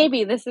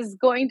this is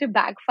going to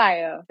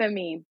backfire for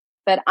me.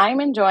 But I'm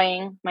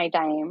enjoying my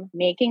time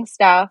making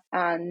stuff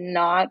and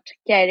not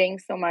caring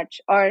so much,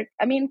 or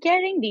I mean,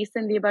 caring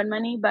decently about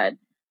money, but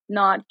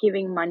not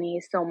giving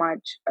money so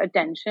much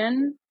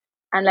attention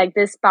and like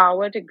this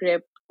power to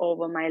grip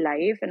over my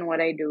life and what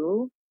I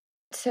do.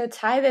 To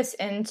tie this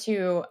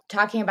into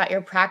talking about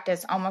your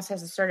practice almost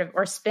as a sort of,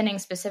 or spinning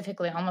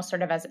specifically, almost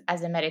sort of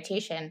as a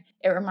meditation,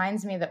 it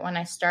reminds me that when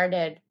I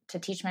started to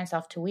teach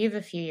myself to weave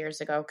a few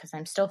years ago, because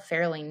I'm still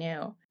fairly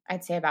new,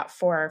 I'd say about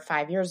 4 or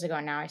 5 years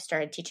ago now, I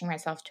started teaching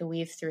myself to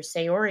weave through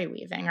Sayori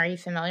weaving. Are you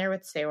familiar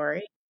with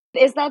Sayori?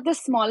 Is that the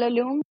smaller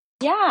loom?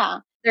 Yeah.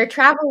 They're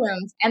travel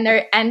looms, and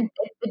the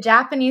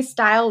Japanese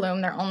style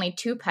loom. They're only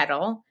 2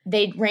 petal.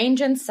 They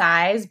range in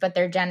size, but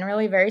they're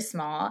generally very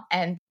small.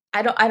 And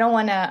I don't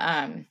want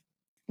to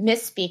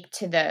misspeak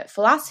to the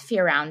philosophy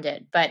around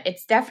it, but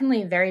it's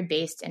definitely very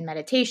based in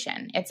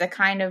meditation. It's a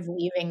kind of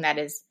weaving that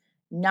is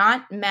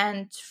not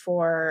meant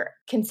for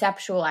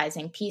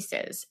conceptualizing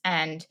pieces.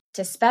 And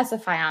to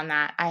specify on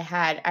that,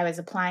 I was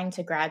applying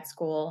to grad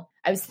school.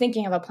 I was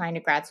thinking of applying to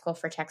grad school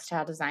for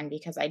textile design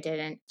because I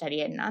didn't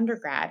study it in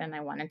undergrad and I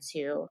wanted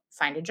to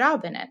find a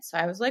job in it. So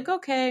I was like,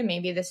 okay,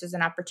 maybe this is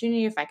an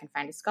opportunity if I can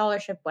find a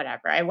scholarship,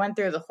 whatever. I went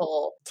through the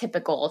whole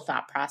typical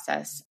thought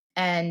process.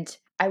 And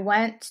I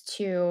went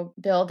to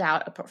build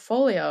out a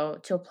portfolio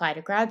to apply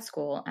to grad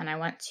school, and I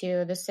went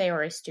to the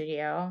Saori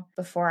studio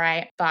before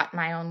I bought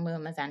my own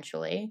loom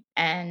eventually.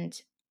 And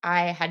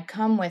I had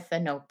come with a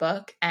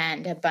notebook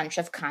and a bunch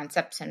of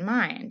concepts in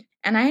mind.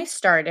 And I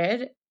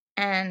started,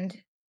 and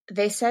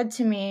they said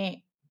to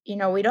me,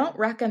 we don't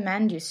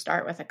recommend you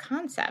start with a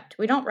concept.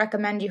 We don't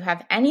recommend you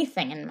have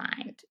anything in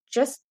mind.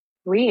 Just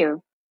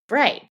Real.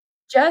 Right.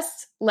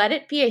 Just let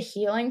it be a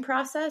healing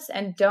process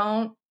and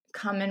don't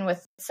come in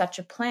with such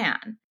a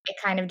plan. It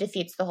kind of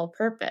defeats the whole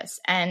purpose.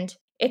 And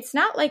it's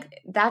not like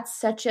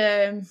that's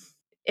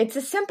it's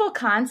a simple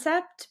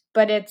concept,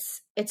 but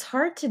it's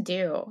hard to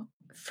do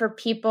for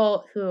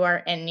people who are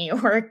in New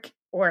York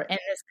or in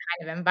this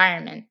kind of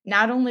environment,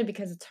 not only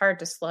because it's hard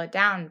to slow it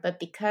down, but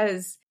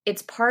because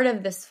it's part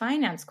of this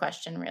finance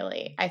question,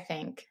 really. I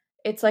think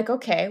it's like,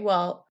 okay,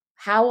 well,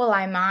 how will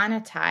I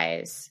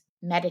monetize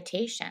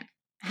meditation?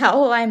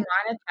 How will I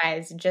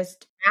monetize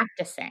just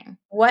practicing?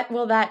 What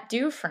will that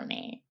do for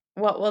me?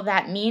 What will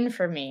that mean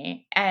for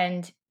me?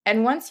 And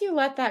once you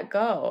let that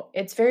go,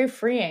 it's very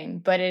freeing,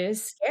 but it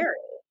is scary.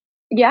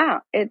 Yeah,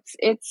 it's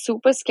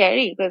super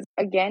scary because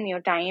again,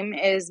 your time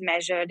is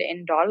measured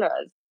in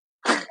dollars.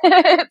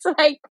 It's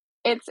like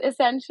it's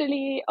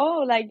essentially,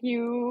 oh, like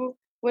you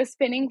were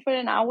spinning for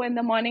an hour in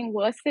the morning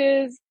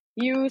versus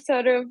you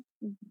sort of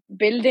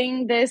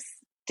building this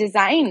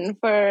design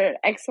for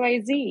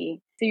XYZ.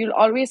 So you'll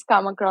always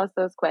come across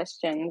those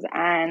questions.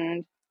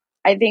 And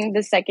I think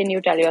the second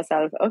you tell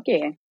yourself,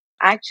 okay,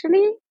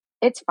 actually,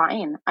 it's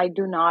fine. I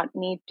do not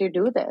need to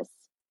do this.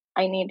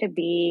 I need to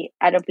be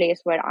at a place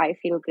where I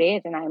feel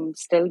great and I'm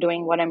still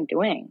doing what I'm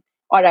doing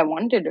or I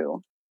want to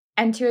do.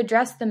 And to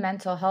address the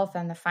mental health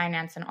and the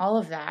finance and all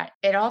of that,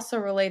 it also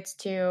relates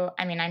to,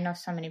 I mean, I know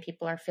so many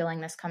people are feeling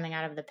this coming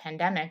out of the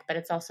pandemic, but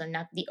it's also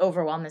not, the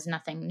overwhelm is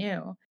nothing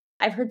new.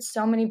 I've heard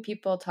so many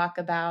people talk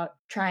about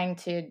trying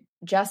to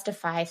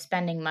justify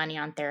spending money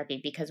on therapy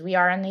because we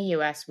are in the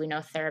US. We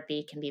know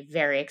therapy can be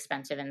very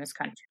expensive in this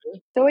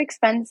country. So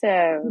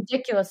expensive.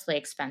 Ridiculously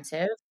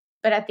expensive.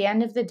 But at the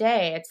end of the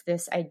day, it's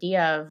this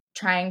idea of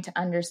trying to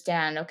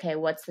understand, okay,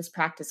 what's this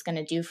practice going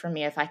to do for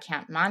me if I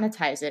can't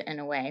monetize it in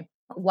a way?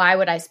 Why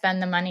would I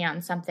spend the money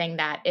on something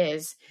that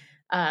is,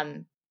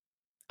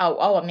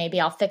 maybe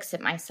I'll fix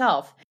it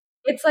myself?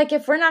 It's like,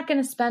 if we're not going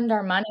to spend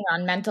our money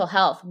on mental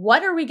health,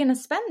 what are we going to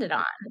spend it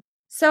on?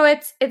 So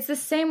it's the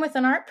same with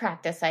an art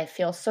practice. I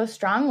feel so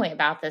strongly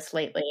about this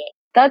lately.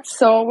 That's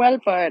so well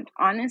put.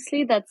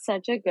 Honestly, that's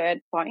such a good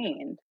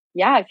point.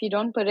 Yeah, if you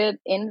don't put it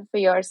in for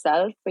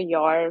yourself, for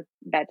your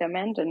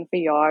betterment and for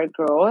your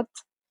growth,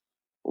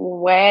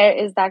 where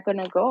is that going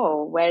to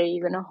go? Where are you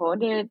going to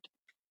hold it?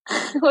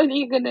 What are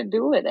you going to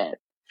do with it?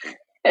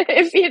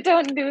 If you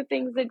don't do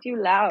things that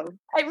you love.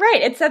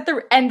 Right. It's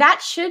and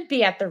that should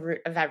be at the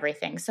root of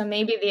everything. So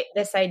maybe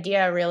this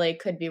idea really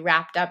could be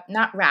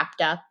not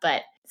wrapped up,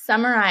 but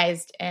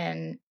summarized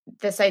in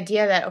this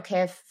idea that,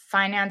 okay, if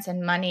finance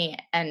and money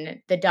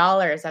and the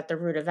dollar is at the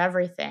root of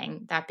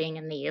everything, that being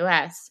in the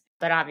US,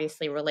 but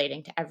obviously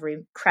relating to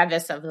every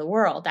crevice of the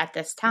world at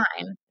this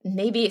time,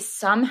 maybe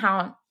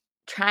somehow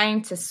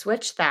trying to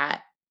switch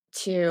that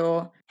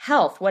to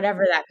health,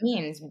 whatever that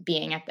means,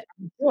 being at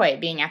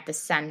the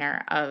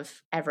center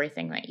of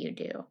everything that you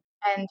do.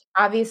 And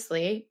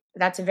obviously,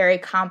 that's a very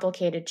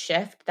complicated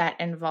shift that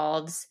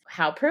involves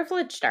how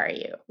privileged are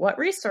you? What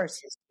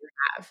resources do you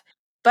have?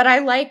 But I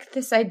like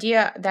this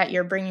idea that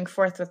you're bringing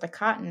forth with the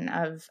cotton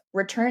of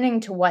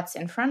returning to what's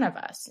in front of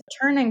us,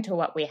 returning to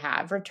what we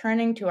have,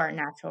 returning to our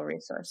natural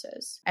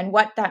resources, and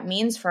what that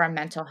means for our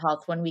mental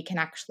health when we can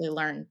actually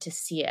learn to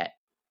see it.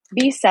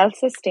 Be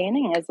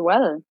self-sustaining as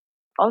well.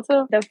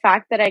 Also, the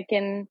fact that I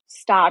can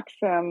start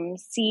from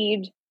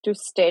seed to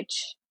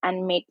stitch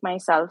and make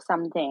myself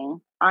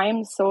something,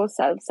 I'm so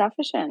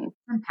self-sufficient.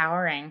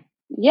 Empowering.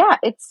 Yeah,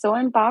 it's so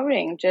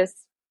empowering just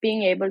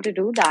being able to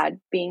do that,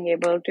 being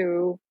able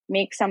to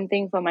make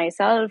something for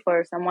myself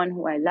or someone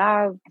who I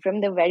love from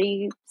the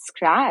very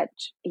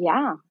scratch.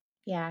 Yeah.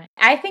 Yeah.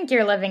 I think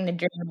you're living the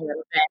dream a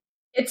little bit.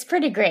 It's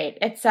pretty great.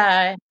 It's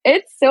so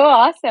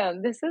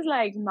awesome. This is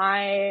like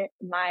my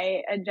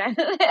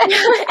adrenaline.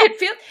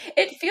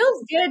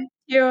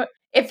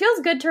 It feels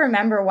good to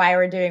remember why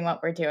we're doing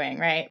what we're doing,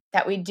 right?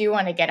 That we do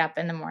want to get up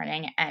in the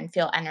morning and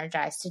feel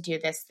energized to do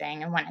this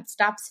thing. And when it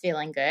stops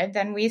feeling good,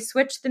 then we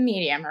switch the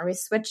medium or we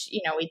switch,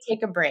 we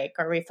take a break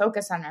or we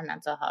focus on our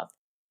mental health.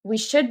 we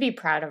should be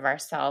proud of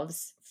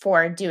ourselves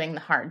for doing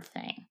the hard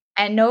thing.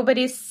 And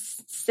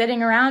nobody's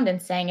sitting around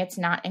and saying it's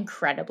not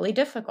incredibly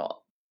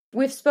difficult.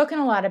 We've spoken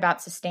a lot about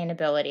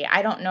sustainability.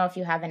 I don't know if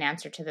you have an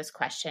answer to this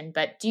question,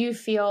 but do you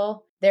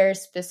feel there are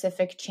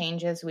specific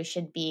changes we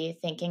should be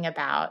thinking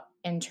about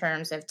in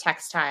terms of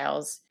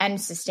textiles and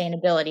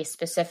sustainability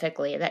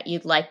specifically that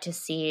you'd like to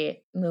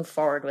see move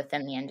forward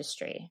within the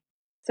industry?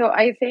 So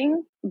I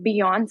think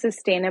beyond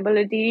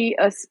sustainability,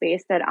 a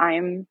space that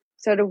I'm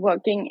sort of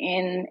working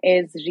in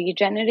is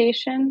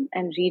regeneration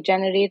and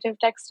regenerative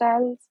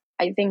textiles.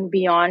 I think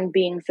beyond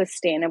being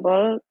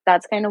sustainable,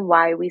 that's kind of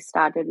why we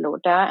started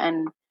Lota.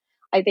 And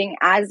I think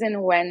as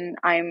and when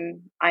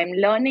I'm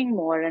learning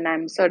more and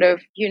I'm sort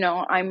of,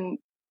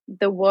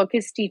 the work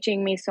is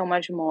teaching me so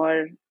much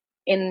more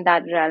in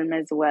that realm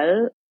as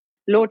well.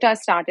 Lota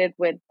started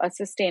with a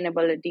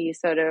sustainability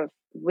sort of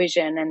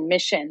vision and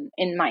mission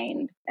in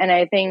mind. And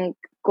I think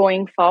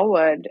going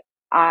forward,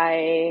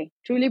 I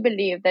truly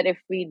believe that if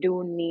we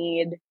do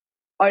need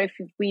or if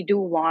we do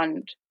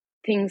want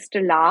things to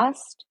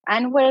last,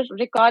 and we're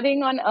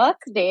recording on Earth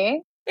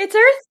Day. It's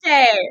Earth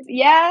Day.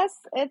 Yes,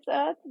 it's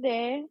Earth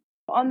Day.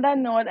 On that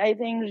note, I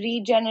think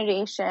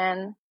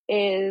regeneration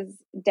is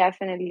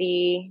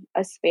definitely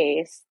a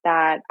space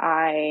that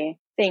I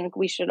think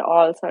we should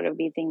all sort of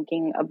be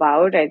thinking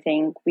about. I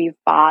think we've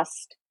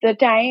passed the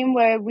time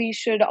where we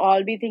should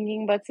all be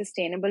thinking about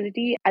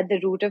sustainability at the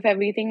root of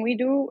everything we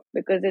do,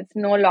 because it's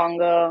no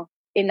longer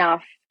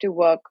enough to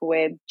work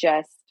with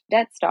just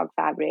dead stock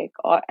fabric.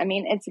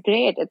 It's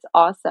great, it's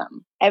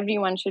awesome.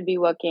 Everyone should be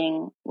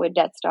working with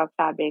dead stock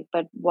fabric,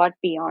 but what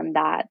beyond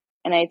that?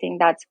 And I think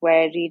that's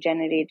where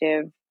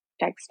regenerative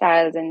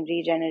textiles and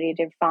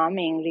regenerative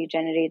farming,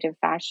 regenerative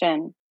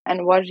fashion,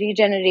 and what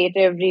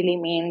regenerative really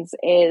means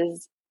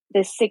is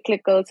the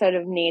cyclical sort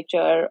of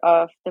nature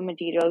of the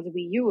materials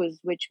we use,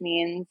 which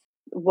means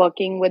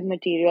working with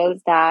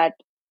materials that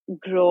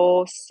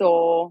grow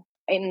so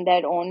in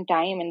their own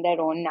time, in their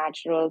own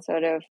natural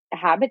sort of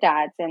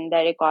habitats and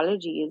their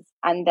ecologies.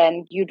 And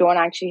then you don't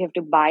actually have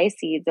to buy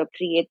seeds or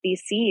create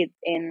these seeds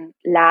in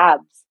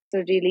labs.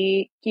 So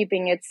really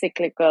keeping it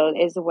cyclical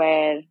is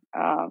where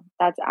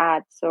that's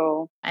at.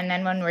 And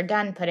then when we're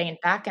done, putting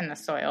it back in the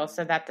soil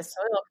so that the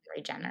soil can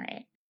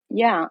regenerate.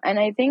 Yeah. And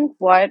I think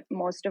what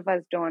most of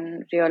us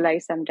don't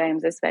realize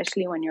sometimes,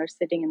 especially when you're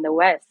sitting in the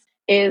West,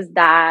 is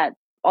that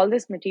all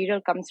this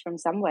material comes from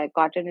somewhere.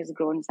 Cotton is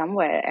grown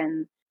somewhere.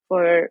 And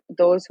for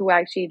those who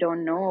actually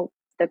don't know,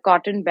 the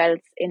cotton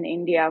belts in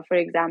India, for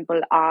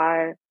example,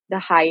 are the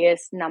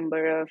highest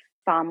number of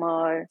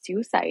farmer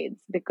suicides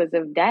because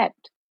of debt.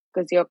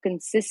 Because you're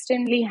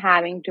consistently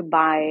having to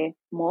buy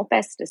more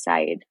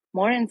pesticide,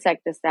 more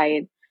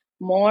insecticide,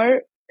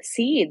 more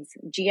seeds,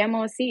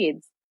 GMO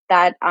seeds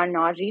that are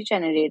not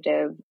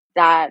regenerative,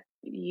 that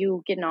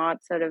you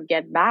cannot sort of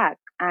get back.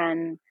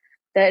 And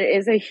there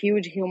is a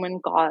huge human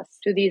cost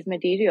to these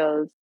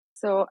materials.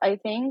 So I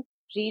think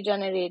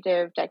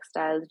regenerative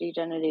textiles,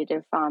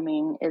 regenerative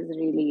farming is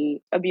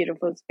really a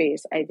beautiful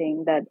space. I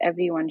think that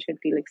everyone should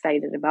feel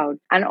excited about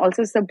and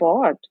also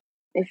support.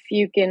 If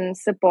you can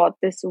support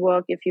this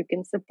work, if you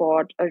can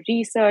support a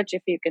research,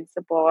 if you can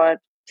support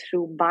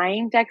through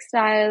buying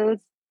textiles,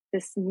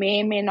 this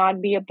may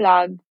not be a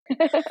plug.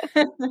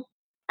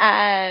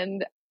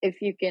 And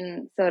if you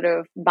can sort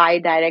of buy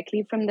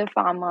directly from the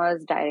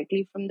farmers,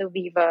 directly from the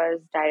weavers,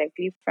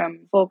 directly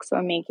from folks who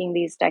are making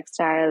these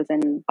textiles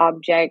and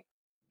objects.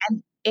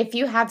 And if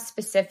you have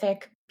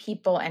specific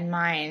people in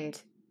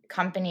mind,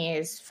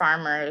 companies,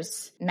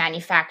 farmers,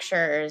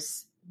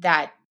 manufacturers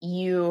that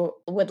you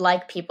would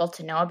like people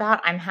to know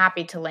about, I'm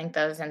happy to link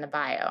those in the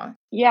bio.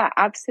 Yeah,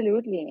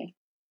 absolutely.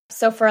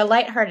 So for a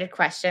lighthearted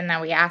question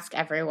that we ask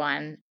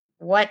everyone,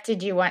 what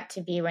did you want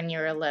to be when you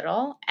were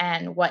little?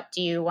 And what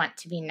do you want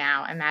to be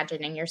now,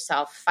 imagining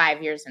yourself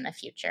 5 years in the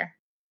future?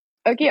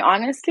 Okay,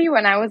 honestly,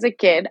 when I was a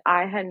kid,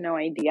 I had no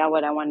idea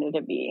what I wanted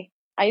to be.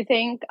 I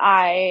think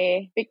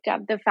I picked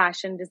up the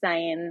fashion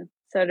design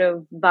sort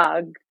of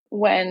bug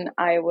when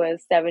I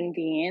was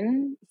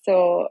 17.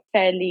 So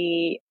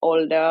fairly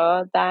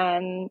older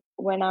than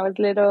when I was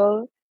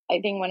little.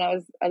 I think when I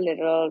was a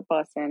little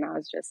person, I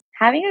was just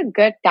having a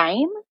good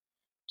time,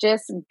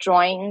 just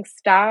drawing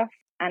stuff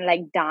and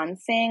like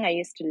dancing. I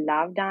used to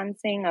love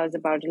dancing. I was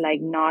about to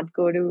like not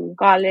go to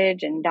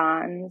college and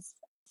dance.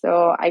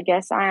 So I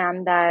guess I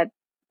am that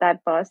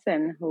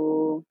person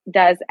who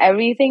does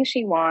everything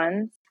she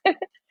wants,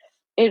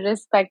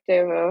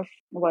 irrespective of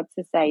what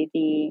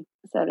society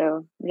sort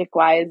of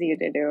requires you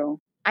to do.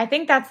 I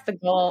think that's the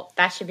goal.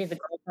 That should be the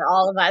goal for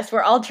all of us.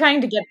 We're all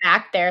trying to get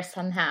back there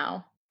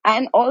somehow.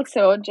 And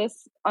also,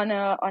 just on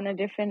a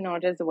different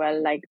note as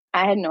well, like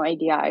I had no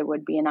idea I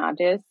would be an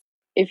artist.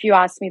 If you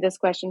asked me this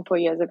question 4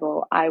 years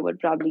ago, I would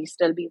probably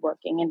still be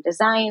working in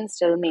design,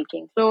 still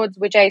making clothes,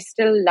 which I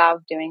still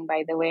love doing,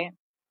 by the way.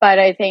 But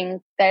I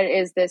think there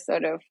is this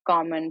sort of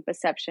common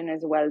perception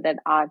as well that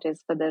art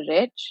is for the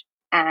rich.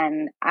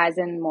 And as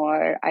in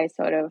more, I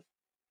sort of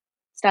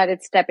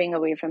started stepping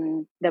away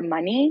from the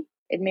money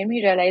it made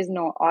me realize,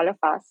 no, all of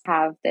us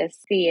have this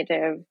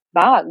creative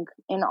bug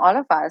in all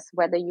of us,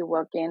 whether you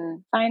work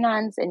in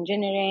finance,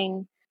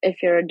 engineering,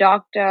 if you're a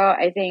doctor.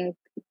 I think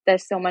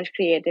there's so much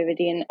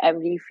creativity in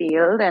every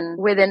field and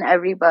within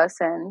every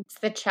person. It's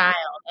the child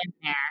in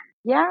there.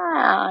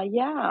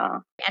 Yeah.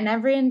 And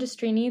every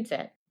industry needs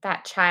it.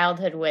 That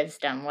childhood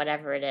wisdom,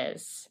 whatever it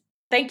is.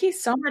 Thank you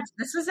so much.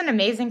 This was an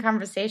amazing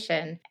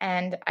conversation,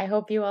 and I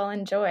hope you all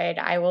enjoyed.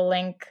 I will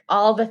link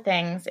all the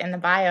things in the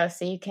bio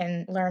so you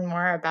can learn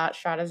more about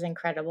Shraddha's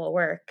incredible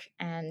work.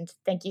 And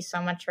thank you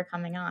so much for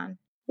coming on.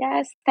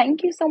 Yes,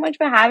 thank you so much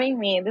for having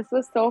me. This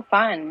was so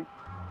fun.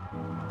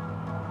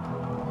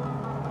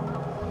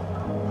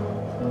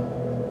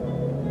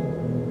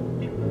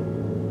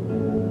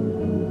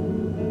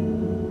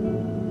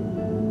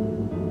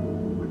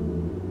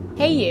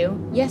 Hey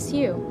you, yes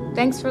you.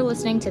 Thanks for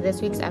listening to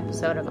this week's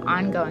episode of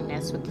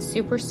Ongoingness with the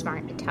super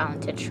smart and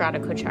talented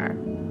Shraddha Kochhar.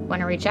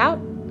 Want to reach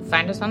out?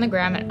 Find us on the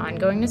gram at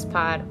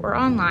OngoingnessPod or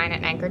online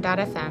at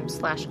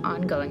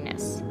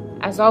anchor.fm/ongoingness.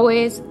 As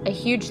always, a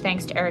huge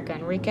thanks to Erica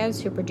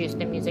Enriquez, who produced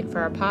the music for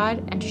our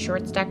pod, and to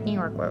Short Stack New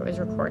York, where it was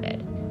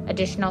recorded.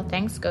 Additional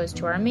thanks goes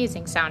to our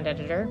amazing sound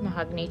editor,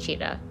 Mahogany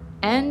Cheetah.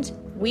 And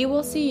we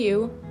will see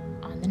you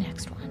on the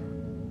next one.